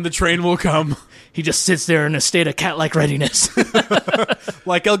 wondering when the train will come. He just sits there in a state of cat-like readiness.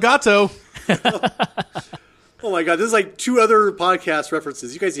 Like El Gato. Oh my god, this is like 2 other podcast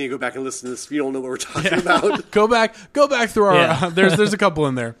references. You guys need to go back and listen to this if you don't know what we're talking about. Go back through our. Yeah. There's a couple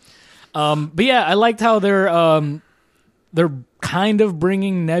in there. But yeah, I liked how they're kind of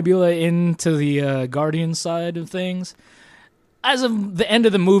bringing Nebula into the Guardian side of things. As of the end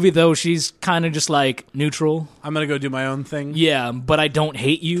of the movie, though, she's kind of just like neutral. I'm gonna go do my own thing. Yeah, but I don't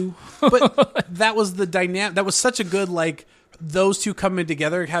hate you. But that was the dynamic. That was such a good like those two coming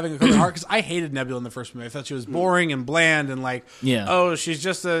together, having a common arc. Because I hated Nebula in the first movie. I thought she was boring and bland and like, Yeah. oh, she's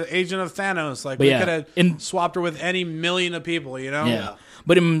just an agent of Thanos. Like But we yeah, could have in- swapped her with any million of people. You know? Yeah.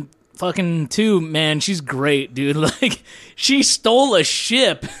 But in fucking 2, man, she's great, dude. Like, she stole a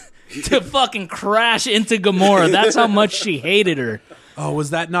ship to fucking crash into Gamora. That's how much she hated her. Oh,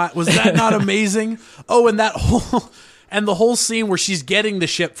 was that not amazing? Oh, and that whole and the whole scene where she's getting the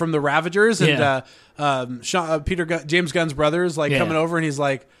ship from the Ravagers and Yeah. James Gunn's brothers like Yeah. coming over and he's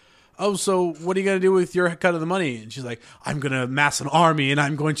like, oh, so what are you going to do with your cut of the money? And she's like, I'm going to amass an army and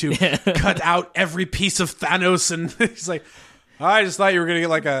I'm going to cut out every piece of Thanos. And he's like, I just thought you were going to get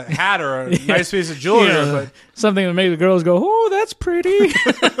like a hat or a nice piece of jewelry. Yeah. But Something that made the girls go, oh, that's pretty.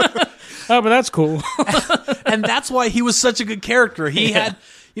 Oh, but that's cool. and that's why he was such a good character. He had,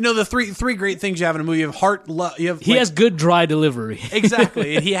 you know, the three great things you have in a movie. You have heart, love. You have He has good dry delivery.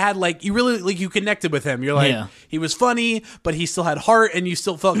 exactly, and he had like you really like you connected with him. You're like Yeah. he was funny, but he still had heart, and you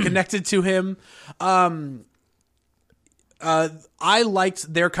still felt connected to him. I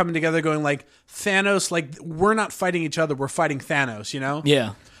liked their coming together, going like Thanos. Like we're not fighting each other, we're fighting Thanos. You know.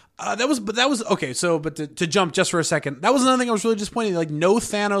 Yeah. That was okay. So, but to jump just for a second, that was another thing I was really disappointed. Like no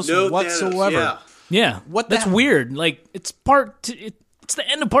Thanos No whatsoever. Thanos, yeah. Yeah. What That's the- weird. Like, it's it's the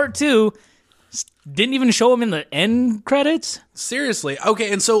end of part 2. Didn't even show him in the end credits. Seriously.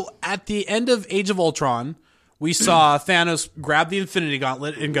 Okay, and so at the end of Age of Ultron, we saw Thanos grab the Infinity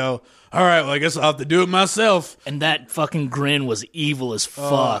Gauntlet and go, all right, well, I guess I'll have to do it myself. And that fucking grin was evil as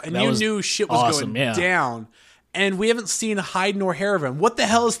fuck. And That you was knew shit was awesome. going Yeah. down. And we haven't seen hide nor hair of him. What the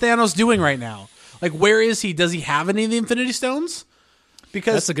hell is Thanos doing right now? Like, where is he? Does he have any of the Infinity Stones?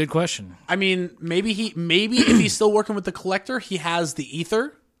 Because, That's a good question. I mean, maybe if he's still working with the Collector, he has the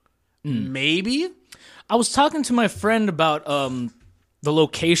Ether. Maybe. I was talking to my friend about the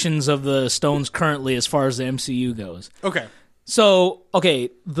locations of the stones currently as far as the MCU goes. Okay. So, okay,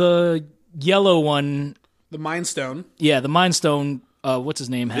 the yellow one, The Mind Stone. yeah, the Mind Stone, what's his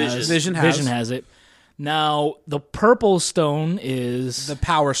name has? Vision has. Vision has it. Now, the purple stone is... The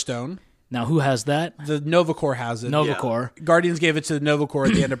Power Stone. now, who has that? The Nova Corps has it. Nova Corps. Guardians gave it to the Nova Corps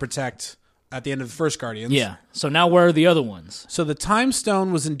at the end of Protect, at the end of the first Guardians. Yeah. So now where are the other ones? So the Time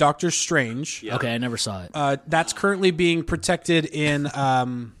Stone was in Doctor Strange. Yeah. Okay, I never saw it. That's currently being protected in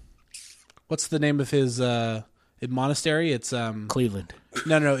what's the name of his monastery. It's Cleveland.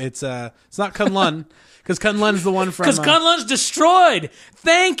 no, it's not Kunlun, because Kunlun's the one from. Because Kunlun's destroyed.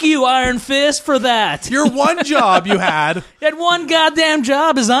 Thank you, Iron Fist, for that. Your one job you had. You had one goddamn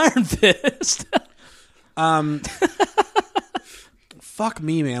job as Iron Fist. Fuck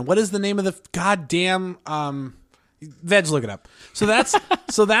me, man. What is the name of the goddamn? Veg, look it up. So that's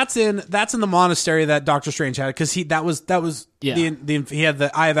in the monastery that Doctor Strange had, because that was Yeah. he had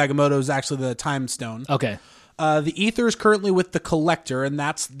the Eye of Agamotto is actually the Time Stone. Okay. The Ether is currently with the Collector, and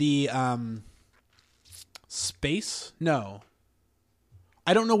that's the space. No,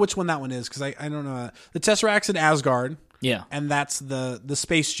 I don't know which one that one is, because I don't know. The Tesseract's in Asgard. Yeah. And that's the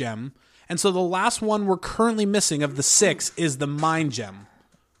space gem. And so the last one we're currently missing of the 6 is the Mind Gem.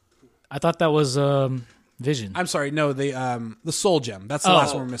 I thought that was Vision. I'm sorry, no, the Soul Gem. That's the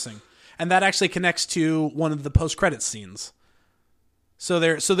last one we're missing. And that actually connects to one of the post-credits scenes. So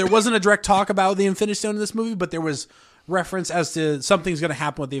there wasn't a direct talk about the Infinity Stone in this movie, but there was reference as to something's going to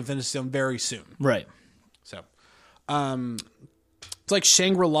happen with the Infinity Stone very soon. Right. So, it's like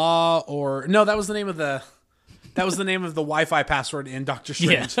Shangri-La, or no, that was the name of the Wi-Fi password in Doctor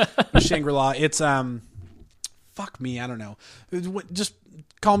Strange. Yeah. Shangri-La. It's fuck me, I don't know. Just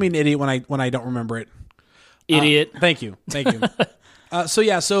call me an idiot when I don't remember it. Idiot. Thank you.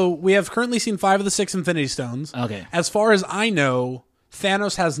 So we have currently seen 5 of the 6 Infinity Stones. Okay. As far as I know,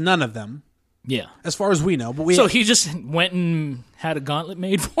 Thanos has none of them. Yeah. As far as we know, but So he just went and had a gauntlet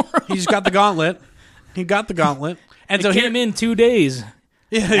made for him. he's got the gauntlet. He got the gauntlet, and so It came in 2 days.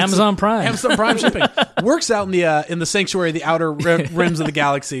 yeah, it's Amazon Prime. Amazon Prime shipping works out in the sanctuary, the outer rims of the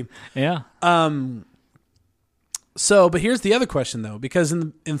galaxy. Yeah. So, but here's the other question though, because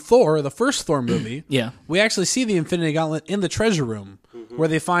in Thor, the first Thor movie, Yeah. we actually see the Infinity Gauntlet in the treasure room, where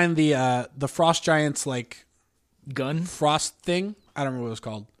they find the Frost Giant's like Gun. frost thing. I don't remember what it was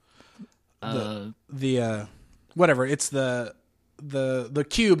called. Uh, The whatever. It's the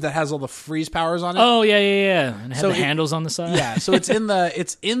cube that has all the freeze powers on it. oh yeah. And it had So the it- handles on the side. Yeah, so it's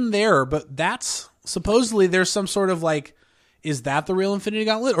in there, but that's supposedly there's some sort of like, is that the real Infinity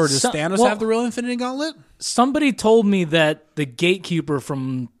Gauntlet, or does Thanos have the real Infinity Gauntlet? Somebody told me that the gatekeeper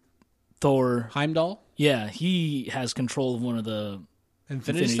from Thor, Heimdall, yeah, he has control of one of the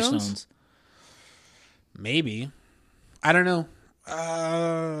Infinity Stones. Stones? Maybe. I don't know.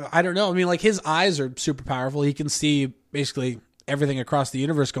 I don't know. I mean, like, his eyes are super powerful. He can see basically everything across the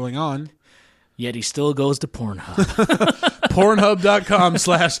universe going on. Yet he still goes to Pornhub.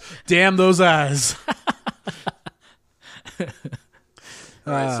 Pornhub.com/damn those eyes.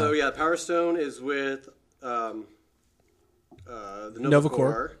 All right, so yeah, Power Stone is with the Nova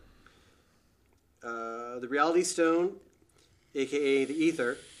Corps. The Reality Stone, aka the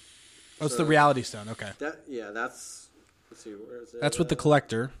Ether. Oh, it's the Reality Stone. Okay. That's. Let's see, where is it? That's with the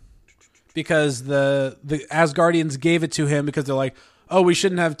Collector. Because the Asgardians gave it to him because they're like, oh, we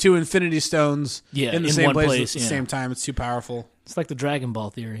shouldn't have 2 Infinity Stones in the in same one place, place, at the yeah. same time. It's too powerful. It's like the Dragon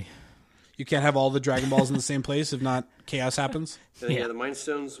Ball theory. You can't have all the Dragon Balls in the same place, if not, chaos happens. And then, Yeah. the Mind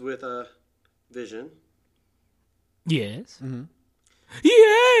Stones with Vision. Yes. Mm-hmm.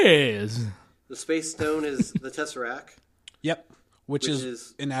 Yes. The Space Stone is the Tesseract. Yep. Which is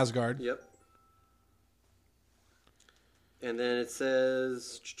is- in Asgard. Yep. And then it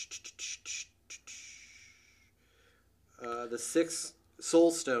says the 6th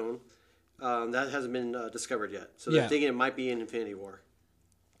Soul Stone. That hasn't been discovered yet. So they're Yeah. thinking it might be in Infinity War.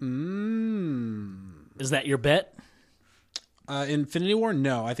 Is that your bet? Infinity War?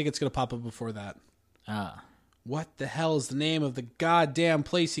 No, I think it's going to pop up before that. Ah. What the hell is the name of the goddamn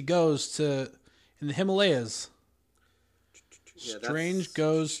place he goes to in the Himalayas? Yeah, Strange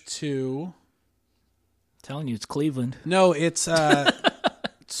goes to... Telling you, it's Cleveland. No, it's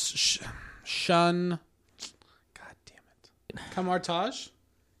Shun. God damn it. Kamartaj?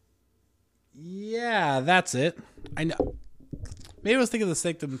 Yeah, that's it. I know. Maybe I was thinking of the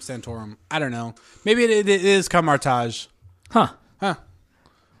Sanctum Sanctorum. I don't know. Maybe it is Kamartaj. Huh. Huh.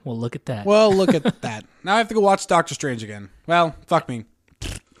 Well, look at that. Well, look at that. Now I have to go watch Doctor Strange again. Well, fuck me.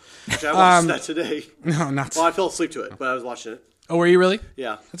 Which I watched that today. No, not. Well, I fell asleep to it, but I was watching it. Oh, were you really?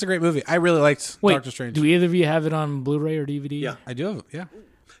 Yeah. That's a great movie. I really liked Wait, Doctor Strange. do either of you have it on Blu-ray or DVD? Yeah. I do have it, yeah.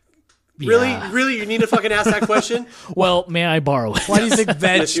 Really? Yeah. Really? You need to fucking ask that question? Well, may I borrow it? Why do you think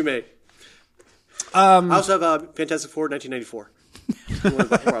Veg... Yes, you may. I also have Fantastic Four 1994.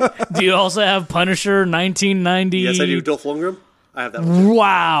 Do you also have Punisher 1990? Yes, I do. Dolph Lundgren. I have that one. Too.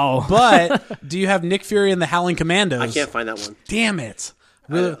 Wow. But do you have Nick Fury and the Howling Commandos? I can't find that one. Damn it.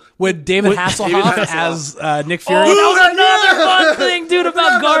 Really? Would David Hasselhoff David as Nick Fury? Oh, that was another fun thing, dude,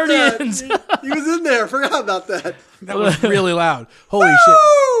 about Forgot about Guardians. He was in there. Forgot about that. That was really loud. Holy shit.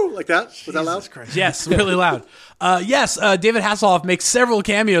 like that? Was that loud? Yes, really loud. David Hasselhoff makes several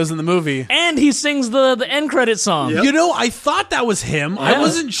cameos in the movie. And he sings the end credit song. Yep. You know, I thought that was him. I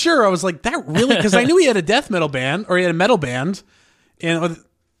wasn't sure. I was like, that really? Because I knew he had a death metal band, or he had a metal band. And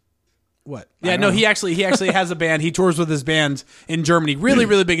what? Yeah, no, he actually has a band. He tours with his band in Germany. Really,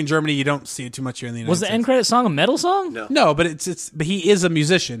 really big in Germany. You don't see it too much here in the United Was States. the end credit song a metal song? No, but but he is a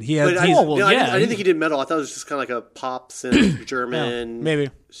musician. He has. But I, he's- well, I yeah. didn't think he did metal. I thought it was just kind of like a pop synth German maybe.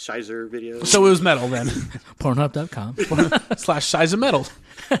 Shizer video. So it was metal then. Pornhub.com / size of metal.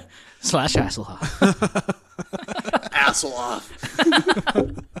 / Hasselhoff. Asshole off.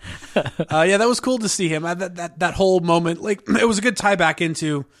 Yeah, that was cool to see him. That whole moment, like, it was a good tie back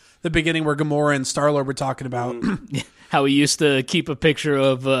into the beginning where Gamora and Star-Lord were talking about. How he used to keep a picture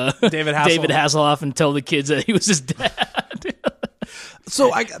of David Hasselhoff. David Hasselhoff and tell the kids that he was his dad. So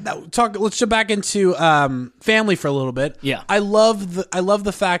let's jump back into family for a little bit. Yeah. I love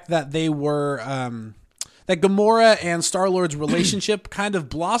the fact that they were that Gamora and Star-Lord's relationship kind of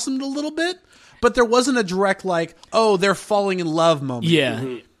blossomed a little bit, but there wasn't a direct like, oh, they're falling in love moment.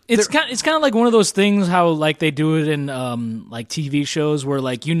 Yeah. It's kind of like one of those things how like they do it in like TV shows where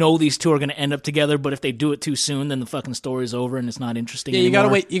like these two are going to end up together, but if they do it too soon, then the fucking story's over and it's not interesting. Yeah, you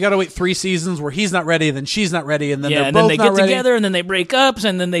anymore. gotta wait 3 seasons where he's not ready, then she's not ready, and then they're and both then they not get ready. together, and then they break up,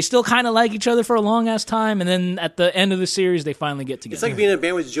 and then they still kind of like each other for a long ass time, and then at the end of the series, they finally get together. It's like being in a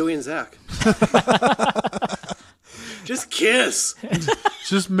band with Joey and Zach. Just kiss.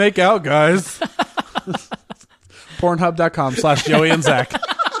 Just make out, guys. Pornhub.com / Joey and Zach.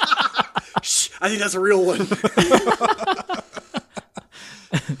 I think that's a real one.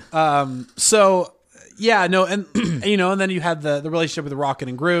 So yeah, no, and and then you had the relationship with Rocket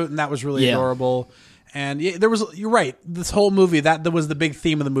and Groot, and that was really adorable. And there was, you're right, this whole movie that was the big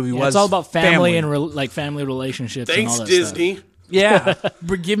theme of the movie. Was it's all about family and family relationships. and Thanks, all that Disney. stuff. Yeah,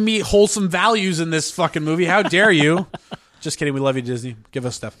 give me wholesome values in this fucking movie. How dare you? Just kidding. We love you, Disney. Give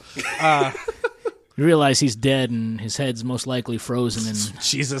us stuff. You realize he's dead, and his head's most likely frozen, and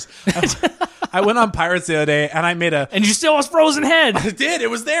Jesus. I went on Pirates the other day, and I made and you still have frozen head. It did. It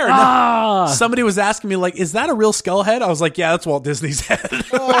was there. Somebody was asking me, like, is that a real skull head? I was like, yeah, that's Walt Disney's head.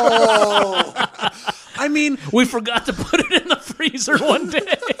 I mean, we forgot to put it in the freezer one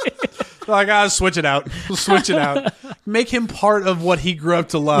day. I gotta switch it out. Switch it out. Make him part of what he grew up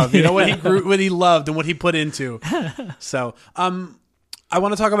to love. You know, what he loved and what he put into. So, I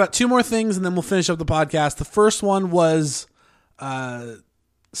want to talk about 2 more things, and then we'll finish up the podcast. The first one was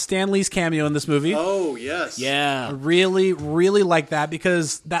Stan Lee's cameo in this movie. Oh, yes. Yeah. Really, really like that,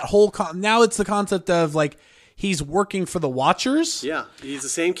 because that whole now it's the concept of like he's working for the Watchers. Yeah. He's the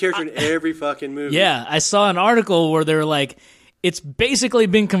same character in every fucking movie. Yeah, I saw an article where they're like, it's basically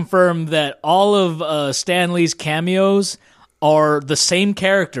been confirmed that all of Stan Lee's cameos are the same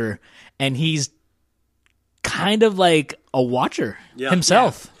character, and he's kind of like a Watcher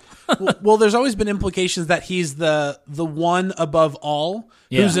himself. Well, there's always been implications that he's the one above all,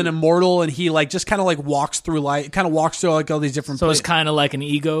 who's an immortal, and he like just kind of like walks through life, kind of walks through like all these different. So it's kind of like an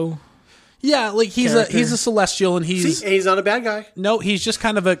ego. Yeah, like he's a celestial, and See, and he's not a bad guy. no, he's just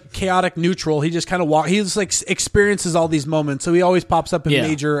kind of a chaotic neutral. He just kind of he just like experiences all these moments, so he always pops up in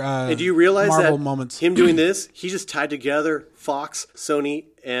major. And do you realize Marvel that moments? him doing this, he just tied together Fox, Sony,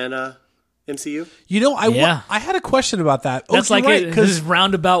 and MCU? You know, I had a question about that. That's you're like right, this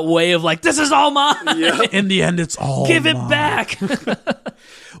roundabout way of like, this is all mine. Yeah. in the end, it's all Give it mine. back.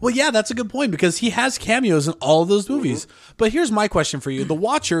 Well, yeah, that's a good point, because he has cameos in all of those movies. But here's my question for you. The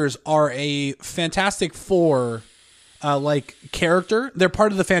Watchers are a Fantastic Four like character. They're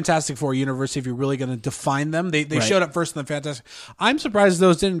part of the Fantastic Four universe if you're really going to define them. They Right. showed up first in the Fantastic. I'm surprised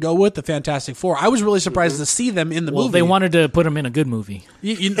those didn't go with the Fantastic Four. I was really surprised to see them in the Well, movie. they wanted to put him in a good movie.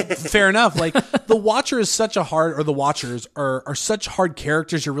 Fair enough. Like the Watcher is such a hard, or the Watchers are such hard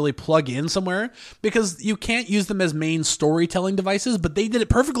characters to really plug in somewhere, because you can't use them as main storytelling devices. But they did it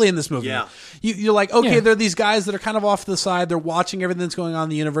perfectly in this movie. Yeah. You're like, okay, Yeah. they're these guys that are kind of off to the side. They're watching everything that's going on in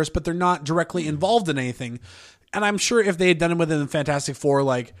the universe, but they're not directly involved in anything. And I'm sure if they had done it within the Fantastic Four,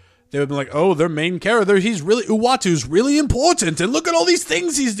 like they would be like, oh, their main character, he's really Uatu's really important, and look at all these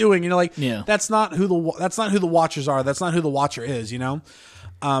things he's doing. You know, like that's not who the Watchers are. That's not who the Watcher is. You know,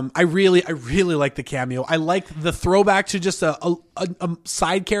 I really like the cameo. I like the throwback to just a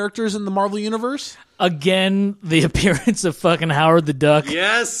side characters in the Marvel universe. Again, the appearance of fucking Howard the Duck.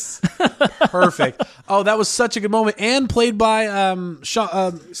 Yes. Perfect. Oh, that was such a good moment, and played by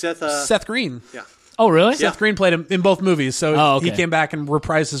Seth Seth Green. Yeah. Oh, really? Seth Green played him in both movies, so Oh, okay. he came back and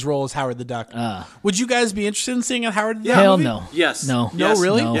reprised his role as Howard the Duck. Would you guys be interested in seeing a Howard the Duck Hell movie? no. Yes. No. No, Yes.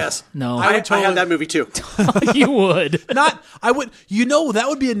 really? No. Yes. No. I I, would totally- I have that movie too. You would. Not, I would, that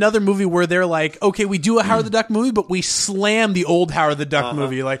would be another movie where they're like, okay, we do a Howard the Duck movie, but we slam the old Howard the Duck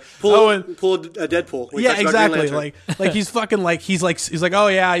movie. Like, Pull and a Deadpool. We yeah, talked about Green exactly. Lantern. Like he's fucking like, he's like, oh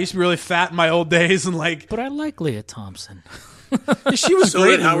yeah, I used to be really fat in my old days. And like, But I like Leah Thompson. she was So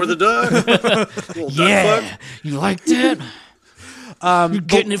great. did in the Howard movie. the Duck. Little duck fuck. You like that? You're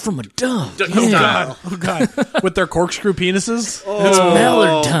getting it from a duck. Duck Yeah. style. Oh god, with their corkscrew penises. It's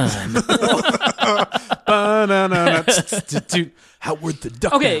mallard time. Ba-na-na-na. Howard the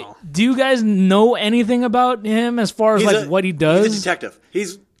Duck. Okay, now. do you guys know anything about him as far as what he does?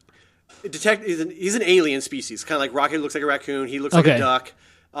 He's a detective. He's an alien species, kind of like Rocket looks like a raccoon. He looks like Okay. a duck.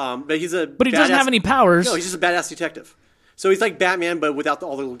 But he's a. But he doesn't have any powers. No, he's just a badass detective. So he's like Batman, but without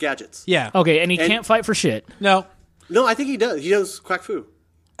all the little gadgets. Yeah. Okay, and he can't fight for shit. No. No, I think he does. He does quack fu.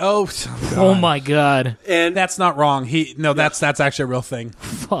 Oh, Oh my god. And that's not wrong. That's actually a real thing.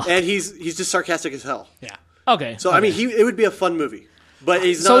 and he's just sarcastic as hell. Yeah. Okay. So I mean, it would be a fun movie. But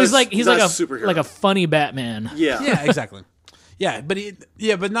he's So not. he's like not a superhero. like a funny Batman. yeah. Yeah, exactly. Yeah,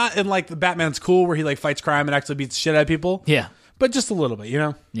 but not in like the Batman's cool where he like fights crime and actually beats the shit out of people. Yeah. But just a little bit, you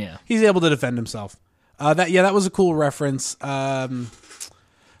know? Yeah. He's able to defend himself. That was a cool reference.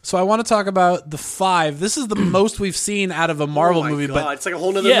 So I want to talk about the 5. This is the most we've seen out of a Marvel Oh my movie, God, but it's like a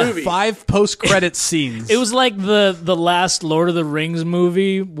whole nother Yeah. movie. 5 post-credit scenes. It was like the last Lord of the Rings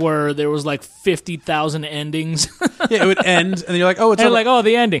movie where there was like 50,000 endings. Yeah, it would end, and you're like, oh, it's And over. like, oh,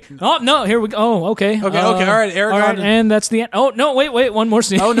 the ending. Oh, no, here we go. Oh, okay. Okay, all right, Aragorn All right, and that's the end. Oh, no, wait, one more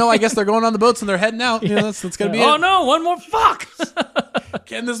scene. Oh no, I guess they're going on the boats and they're heading out. Yeah, that's gonna be Oh, it. no, one more. Fuck.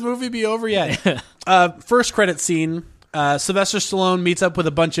 Can this movie be over yet? First credit scene. Sylvester Stallone meets up with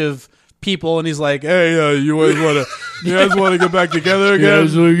a bunch of people, and he's like, "Hey, you guys want to get back together again?"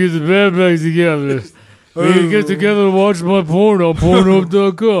 So we get the band back together. We can get together and watch my porn on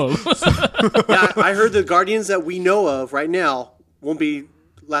Pornhub.com. Yeah, I heard the Guardians that we know of right now won't be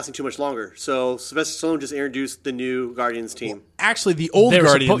lasting too much longer. So Sylvester Stallone just introduced the new Guardians team. Actually, the old They're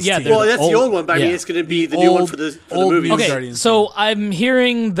Guardians. suppo- yeah, team. they're Well, that's the old one, but I mean, yeah. it's going to be the new one Old- for the old movie. new Okay, Guardians so I'm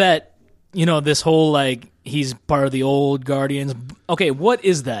hearing that, this whole, like, he's part of the old Guardians. Okay, what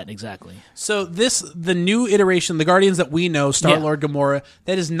is that exactly? So the new iteration, the Guardians that we know, Star-Lord, Gamora,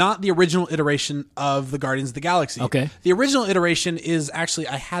 that is not the original iteration of the Guardians of the Galaxy. Okay. The original iteration is actually,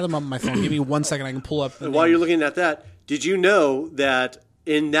 I had them on my phone. Give me 1 second, I can pull up. While you're looking at that, did you know that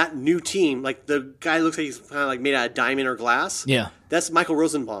in that new team, like the guy looks like he's kind of like made out of diamond or glass? Yeah. That's Michael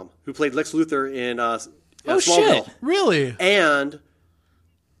Rosenbaum, who played Lex Luthor in Oh, Smallville. shit. Really? And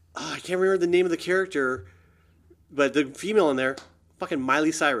I can't remember the name of the character, but the female in there, fucking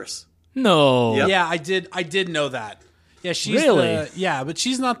Miley Cyrus. No. Yep. Yeah, I did know that. Yeah, she's Really? but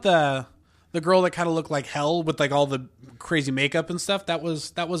she's not the girl that kind of looked like hell with like all the crazy makeup and stuff. That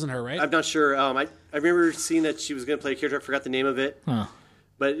wasn't her, right? I'm not sure. I remember seeing that she was going to play a character. I forgot the name of it. Huh.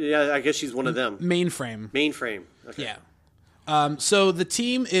 But yeah, I guess she's one of them. Mainframe. Mainframe. Okay. Yeah. So the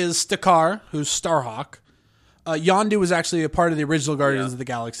team is Stakar, who's Starhawk. Yondu was actually a part of the original Guardians of the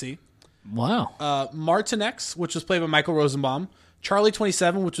Galaxy. Wow. Martinex, which was played by Michael Rosenbaum. Charlie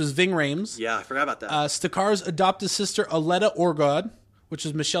 27, which was Ving Rhames. Yeah, I forgot about that. Stakar's adopted sister, Aletta Orgod, which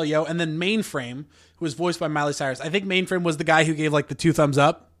is Michelle Yeoh. And then Mainframe, who was voiced by Miley Cyrus. I think Mainframe was the guy who gave like the 2 thumbs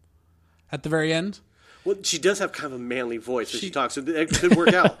up at the very end. Well, she does have kind of a manly voice when she talks, so it could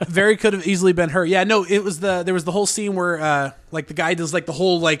work out. Very could have easily been her. Yeah, no, there was the whole scene where like the guy does like the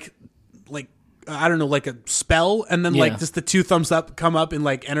whole like I don't know, like a spell, and then Yeah. like just the 2 thumbs up come up in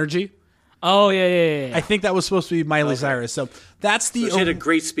like energy. Oh, yeah. I think that was supposed to be Miley Cyrus. So that's the. She had a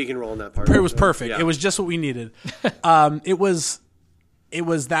great speaking role in that part. it was perfect. Yeah. It was just what we needed. It was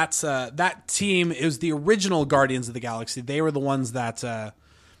that team. It was the original Guardians of the Galaxy. They were the ones that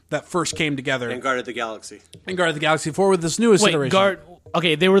first came together and guarded the galaxy. and guarded the Galaxy forward with this newest Wait, iteration.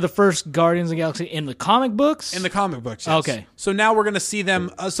 Okay, they were the first Guardians of the Galaxy in the comic books? In the comic books, yes. Okay. So now we're going to see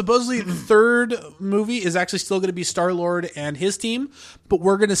them. Supposedly, the third movie is actually still going to be Star-Lord and his team, but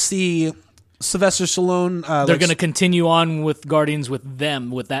we're going to see Sylvester Stallone. They're going to continue on with Guardians with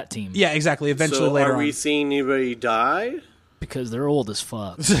them, with that team. Yeah, exactly. Eventually, So later are we on. seeing anybody die? Because they're old as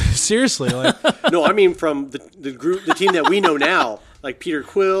fuck. Seriously, like No, I mean from the group, the team that we know now, like Peter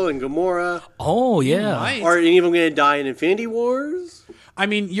Quill and Gamora. Oh, yeah. Are any of them going to die in Infinity Wars? I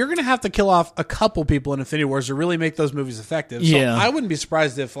mean, you're going to have to kill off a couple people in Infinity Wars to really make those movies effective. So Yeah. I wouldn't be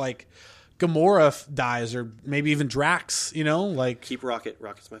surprised if, like, Gamora dies, or maybe even Drax. You know, like Keep Rocket.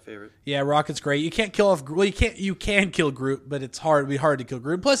 Rocket's my favorite. yeah, Rocket's great. You can't kill off. Well, you can kill Groot, but it's hard. It'd be hard to kill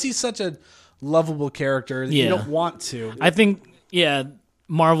Groot. Plus, he's such a lovable character that you Yeah. don't want to. I think,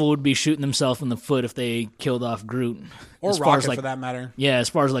 Marvel would be shooting themselves in the foot if they killed off Groot. Or as far Rocket as, like, for that matter. Yeah, as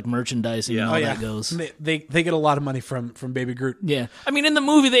far as like merchandising and all that goes. They get a lot of money from Baby Groot. Yeah. I mean, in the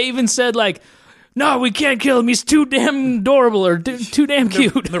movie, they even said, like, no, we can't kill him. He's too damn adorable or too damn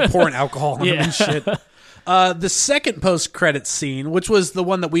cute. They're pouring alcohol on him Yeah. and shit. The second post-credit scene, which was the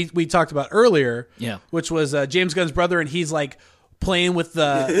one that we talked about earlier, Yeah. which was James Gunn's brother, and he's like playing with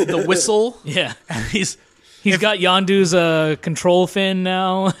the whistle. Yeah. And he's Got Yondu's control fin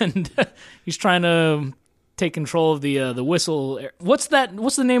now, and he's trying to take control of the whistle. What's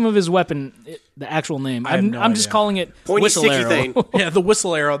the name of his weapon? The actual name? have no I'm just idea. calling it Pointy whistle sticky arrow. thing. yeah, the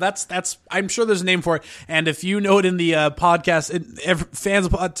whistle arrow. That's. I'm sure there's a name for it. And if you know it in the podcast, fans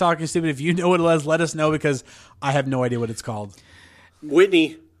of Talking Stupid, if you know what it is, let us know because I have no idea what it's called.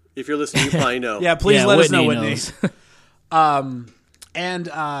 Whitney, if you're listening, you probably know. Yeah, please Yeah, let us know, Whitney Whitney. knows.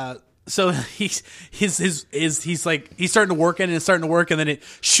 So he's like he's starting to work it and it's starting to work and then it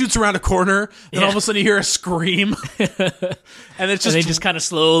shoots around a corner and all of a sudden you hear a scream and it's And just he just kind of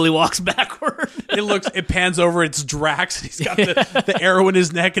slowly walks backward. it pans over, it's Drax and he's got the arrow in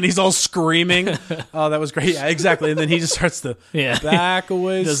his neck and he's all screaming. Oh, that was great. Yeah, exactly. And then he just starts to back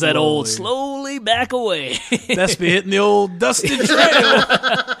away. Does that old slowly back away. Best be hitting the old dusty trail.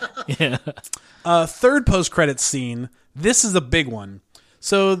 Yeah. Third post-credit scene. This is a big one.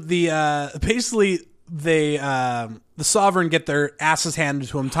 So the basically the Sovereign get their asses handed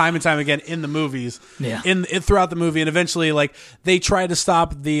to them time and time again in the movies. Yeah. Throughout the movie, and eventually like they try to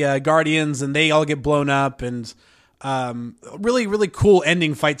stop the Guardians and they all get blown up and really really cool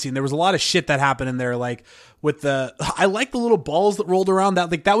ending fight scene. There was a lot of shit that happened in there, like with I like the little balls that rolled around.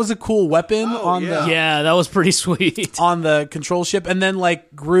 That was a cool weapon on yeah. Yeah, that was pretty sweet. on the control ship. And then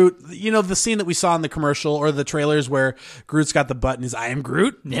like Groot, you know, the scene that we saw in the commercial or the trailers where Groot's got the button is I am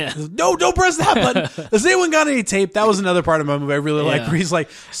Groot. Yeah. No, don't press that button. Has anyone got any tape? That was another part of my movie I really liked Yeah. where he's like,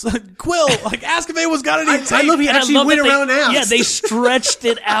 Quill, like ask if anyone's got any tape. I love he And I actually love went that around and asked. Yeah, they stretched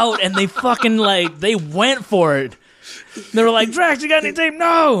it out and they fucking they went for it. They were like, Drax, you got any tape?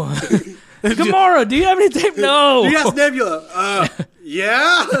 No. Gamora, do you have any tape? No. You asked Nebula.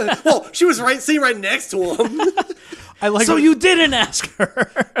 Yeah. Well, she was sitting right next to him. I like So when you didn't ask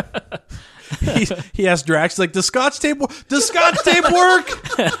her. he asked Drax, like, does Scotch tape work?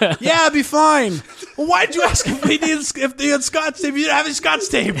 Yeah, it'd be fine. Well, why did you ask if they had Scotch tape? You didn't have any Scotch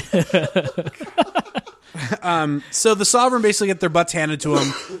tape. So the Sovereign basically get their butts handed to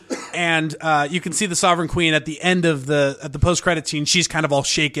them, and you can see the Sovereign Queen at the end of the post-credit scene. She's kind of all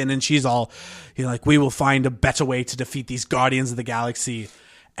shaken, and she's all, like, we will find a better way to defeat these Guardians of the Galaxy.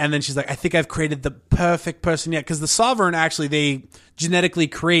 And then she's like, I think I've created the perfect person yet. Because the Sovereign, actually, they genetically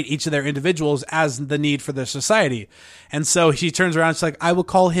create each of their individuals as the need for their society. And so she turns around and she's like, I will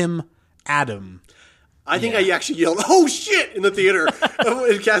call him Adam. I think I actually yelled, "Oh shit!" in the theater.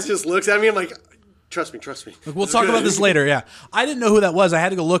 And Cass just looks at me. I'm like, "Trust me." We'll talk about this later, yeah. I didn't know who that was. I had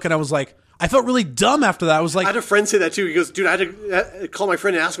to go look, and I was like, I felt really dumb after that. I was like, I had a friend say that too. He goes, "Dude, I had to call my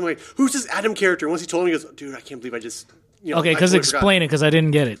friend and ask him, like, who's this Adam character?" And once he told me, he goes, "Dude, I can't believe I just." Okay, because explain it, because I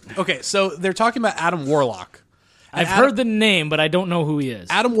didn't get it. okay, so they're talking about Adam Warlock. I've heard the name, but I don't know who he is.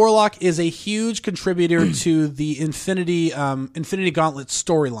 Adam Warlock is a huge contributor to the Infinity Gauntlet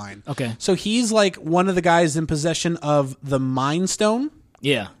storyline. Okay. So he's like one of the guys in possession of the Mind Stone.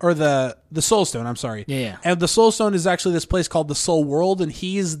 Yeah. Or the Soul Stone, I'm sorry. Yeah. And the Soul Stone is actually this place called the Soul World, and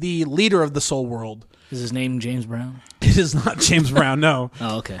he's the leader of the Soul World. Is his name James Brown? It is not James Brown, no.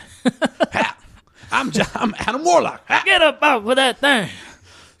 Oh, okay. I'm Adam Warlock. Get up out with that thing.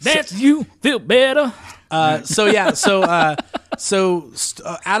 Dance, you feel better. Adam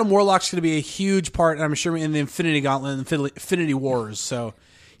Warlock's going to be a huge part, I'm sure, in the Infinity Gauntlet and Infinity Wars. So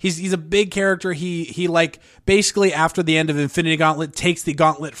he's a big character. He like basically after the end of Infinity Gauntlet takes the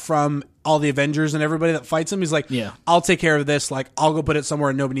gauntlet from all the Avengers and everybody that fights him. He's like, Yeah. I'll take care of this. Like, I'll go put it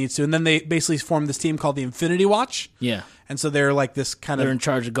somewhere nobody needs to. And then they basically form this team called the Infinity Watch. Yeah. And so they're like this kind They're of in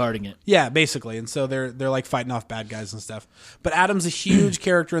charge of guarding it. yeah, basically. And so they're like fighting off bad guys and stuff. But Adam's a huge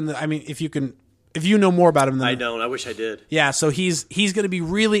character in I mean, if you know more about him than I don't. I wish I did. yeah, so he's going to be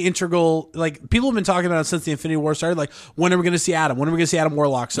really integral. Like, people have been talking about it since the Infinity War started. Like, when are we going to see Adam? When are we going to see Adam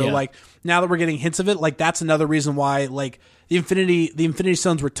Warlock? So, Yeah. like, now that we're getting hints of it, like, that's another reason why, like, the Infinity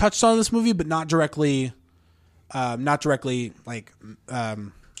Stones were touched on in this movie, but not directly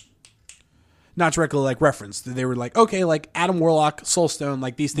referenced. They were like, okay, like Adam Warlock, Soul Stone,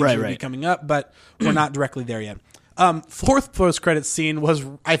 like these things Right, will be right. coming up, but we're not directly there yet. Fourth post-credit scene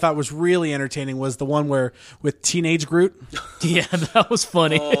I thought was really entertaining was the one where with teenage Groot. Yeah, that was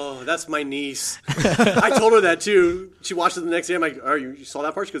funny. Oh, that's my niece. I told her that too. She watched it the next day. I'm like, "Oh, you saw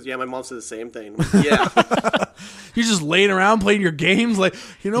that part?" She goes, "Yeah, my mom said the same thing." I'm like, yeah. You're just laying around playing your games, like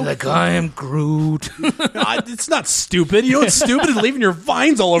Like, I am Groot. it's not stupid. You know what's stupid is leaving your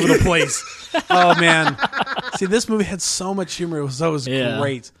vines all over the place. Oh man, see, this movie had so much humor. It was Yeah.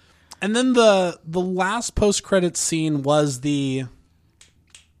 great. And then the last post-credit scene was the.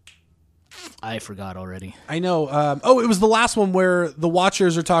 I forgot already. I know. It was the last one where the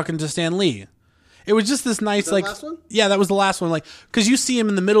Watchers are talking to Stan Lee. It was just this nice, the last one? Yeah, that was the last one. Like, because you see him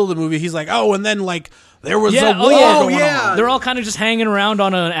in the middle of the movie, he's like, oh, and then like there was Yeah, a war going yeah. on. They're all kind of just hanging around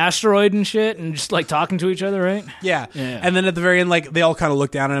on an asteroid and shit and just like talking to each other, right? Yeah. Yeah. And then at the very end, like they all kind of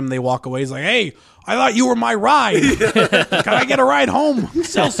look down at him, and they walk away. He's like, hey, I thought you were my ride. Can I get a ride home?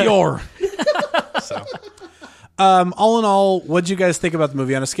 Excelsior. So, all in all, what'd you guys think about the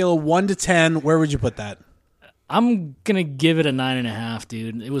movie? On a scale of 1 to 10, where would you put that? I'm gonna give it a 9.5,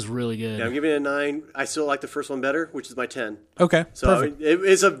 dude. It was really good. Yeah, I'm giving it a 9. I still like the first one better, which is my 10. Okay. So Perfect.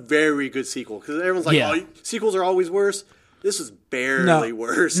 it's a very good sequel because everyone's like, Yeah. "Oh, sequels are always worse." This is barely No.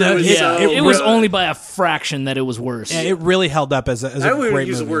 worse. No, It was yeah, so it was good. only by a fraction that it was worse. Yeah, it really held up as a I wouldn't great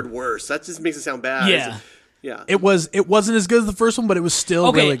use movie. the word worse. That just makes it sound bad. Yeah. Yeah. It wasn't as good as the first one, but it was still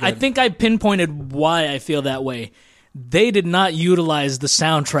Okay, really good. I think I pinpointed why I feel that way. They did not utilize the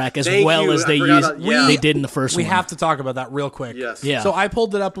soundtrack as Thank well you. as I they forgot used. about- yeah. They did in the first we one. have to talk about that real quick. Yes. Yeah. So I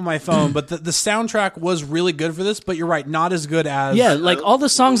pulled it up on my phone, but the soundtrack was really good for this. But you're right, not as good as Yeah, like all the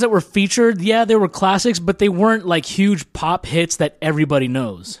songs that were featured, yeah, they were classics, but they weren't like huge pop hits that everybody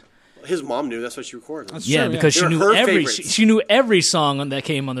knows. His mom knew. That's what she recorded. Yeah, Sure, yeah. because They she were knew her every favorites. she knew every song that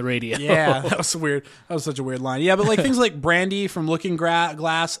came on the radio. Yeah, that was weird. That was such a weird line. Yeah, but like things like Brandy from Looking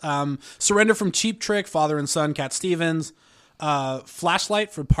Glass, Surrender from Cheap Trick, Father and Son, Cat Stevens,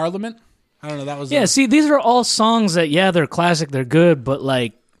 Flashlight for Parliament. I don't know. That was Yeah, see, these are all songs that, yeah, they're classic, they're good, but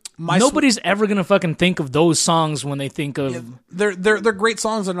like My nobody's ever gonna fucking think of those songs when they think of. They're great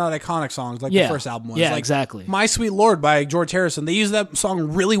songs. They're not iconic songs like Yeah. the first album was. Yeah, Like, exactly. My Sweet Lord by George Harrison. They use that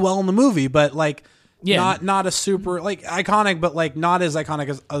song really well in the movie, but like. Yeah. Not a super like iconic, but like not as iconic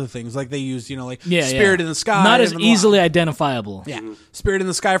as other things. Like they used, like Yeah, Spirit yeah. in the Sky, Not as from the easily identifiable. Yeah, Spirit in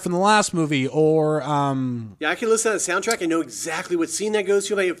the Sky from the last movie, or Yeah, I can listen to that soundtrack and know exactly what scene that goes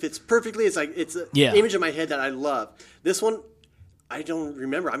to. Like, it fits perfectly. It's like it's an Yeah. image in my head that I love. This one, I don't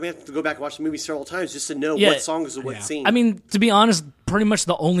remember. I'm gonna have to go back and watch the movie several times just to know Yeah. what song is what Yeah. scene. I mean, to be honest, pretty much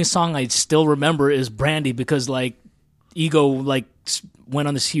the only song I still remember is Brandy because like Ego like went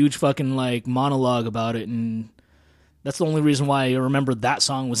on this huge fucking like monologue about it, and that's the only reason why I remember that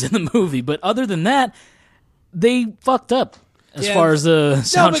song was in the movie. But other than that, they fucked up as Yeah. far as the No,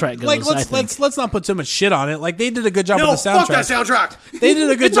 soundtrack but, like, goes. I think. let's not put too much shit on it. Like they did a good job no, with the fuck soundtrack. that soundtrack. They did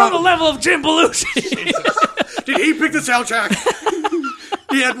a good It's on the job. level of Jim Belushi. Did he pick the soundtrack?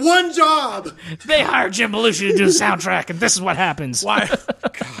 He had one job. They hired Jim Belushi to do the soundtrack, and this is what happens. Why?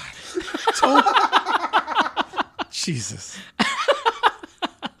 God. Jesus.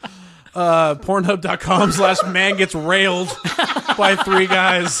 Pornhub.com/man gets railed by 3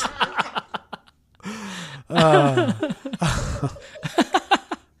 guys.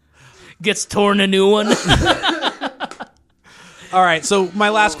 Gets torn a new one. All right, so my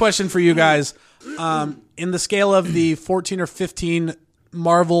last question for you guys. In the scale of the 14 or 15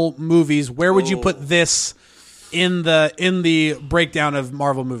 Marvel movies, where would you put this in the breakdown of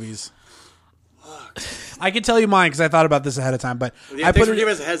Marvel movies? I can tell you mine because I thought about this ahead of time, but Yeah, I thanks put for it.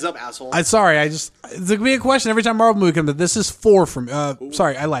 giving us a heads up, asshole. It's gonna be a question every time Marvel movie comes. But this is 4 for me.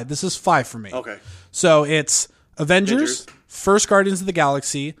 Sorry, I lied. This is 5 for me. Okay. So it's Avengers, Avengers. first Guardians of the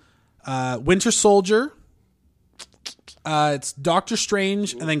Galaxy, Winter Soldier. It's Doctor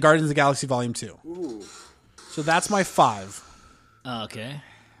Strange, and then Guardians of the Galaxy Volume 2. So that's my 5. Okay.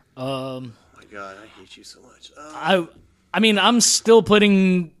 Oh my god, I hate you so much. I mean, I'm still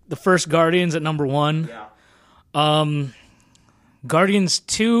putting the first Guardians at number 1. Yeah. Guardians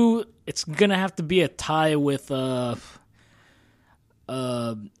 2, it's gonna have to be a tie with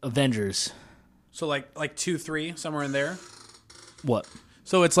Avengers. So like 2, 3, somewhere in there. What?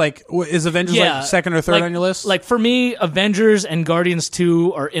 So it's like, is Avengers like second or third like- on your list? Like for me, Avengers and Guardians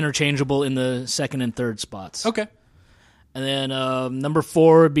 2 are interchangeable in the second and third spots. Okay. And then number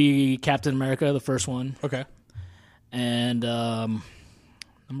 4 would be Captain America, the first one. Okay. And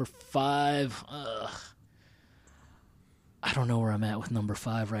number 5, I don't know where I'm at with number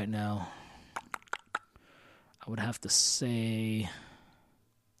 5 right now. I would have to say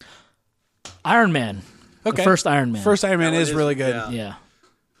Iron Man. Okay. The first Iron Man. First Iron Man That one is really good. yeah. Yeah.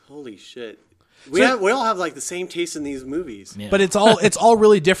 Holy shit. We all have like the same taste in these movies. Yeah. But it's all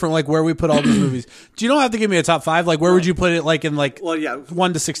really different. Like where we put all these movies. Do you don't have to give me a top 5? Like where would you put it? Like in like Well, yeah.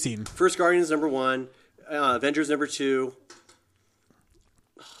 1 to 16. First Guardians number 1, Avengers number 2.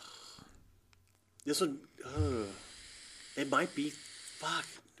 This one, it might be. Fuck,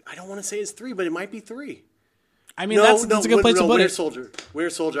 I don't want to say it's 3, but it might be 3. I mean, that's a good place to put Winter it. Soldier. Winter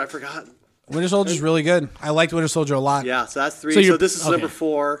Soldier. I forgot. Winter Soldier's really good. I liked Winter Soldier a lot. Yeah, so that's 3. So So, you're- this is okay. number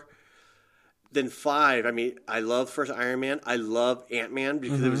 4. Then 5. I mean, I love first Iron Man. I love Ant-Man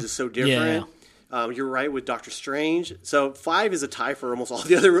because it was just so different. You're right with Doctor Strange. So 5 is a tie for almost all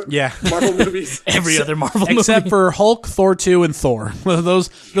the other Marvel movies. Every other Marvel Except movie. for Hulk, Thor 2, and Thor. those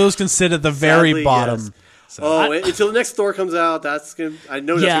can sit at the very Sadly, bottom. yes. Until the next Thor comes out, that's gonna. I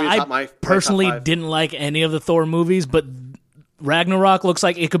know that's gonna be I top my personally top 5. didn't like any of the Thor movies, but Ragnarok looks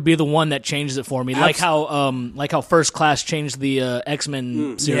like it could be the one that changes it for me. Like how First Class changed the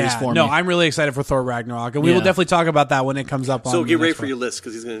X-Men series for me. No, I'm really excited for Thor Ragnarok, and we will Yeah. definitely talk about that when it comes up. So on get the ready next for one. your list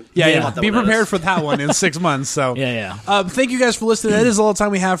because he's gonna. Yeah. pop that Be one at prepared us. for that one in 6 months. So Yeah. thank you guys for listening. That is all the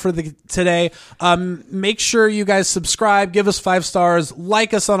time we have for today. Make sure you guys subscribe, give us 5 stars,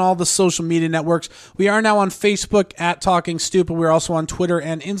 like us on all the social media networks. We are now on Facebook at Talking Stupid. We're also on Twitter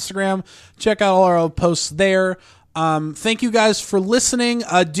and Instagram. Check out all our posts there. Thank you guys for listening.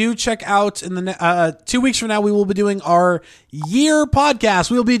 Do check out in the 2 weeks from now, we will be doing our year podcast.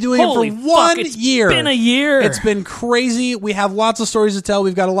 We'll be doing Holy it for fuck, 1 it's year. been a year. It's been crazy. We have lots of stories to tell.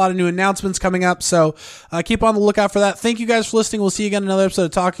 We've got a lot of new announcements coming up. So keep on the lookout for that. Thank you guys for listening. We'll see you again in another episode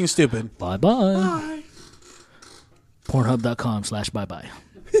of Talking Stupid. Bye-bye. Bye. Pornhub.com/bye-bye.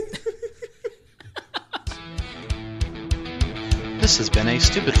 This has been a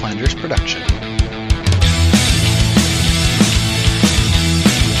Stupid Flanders production.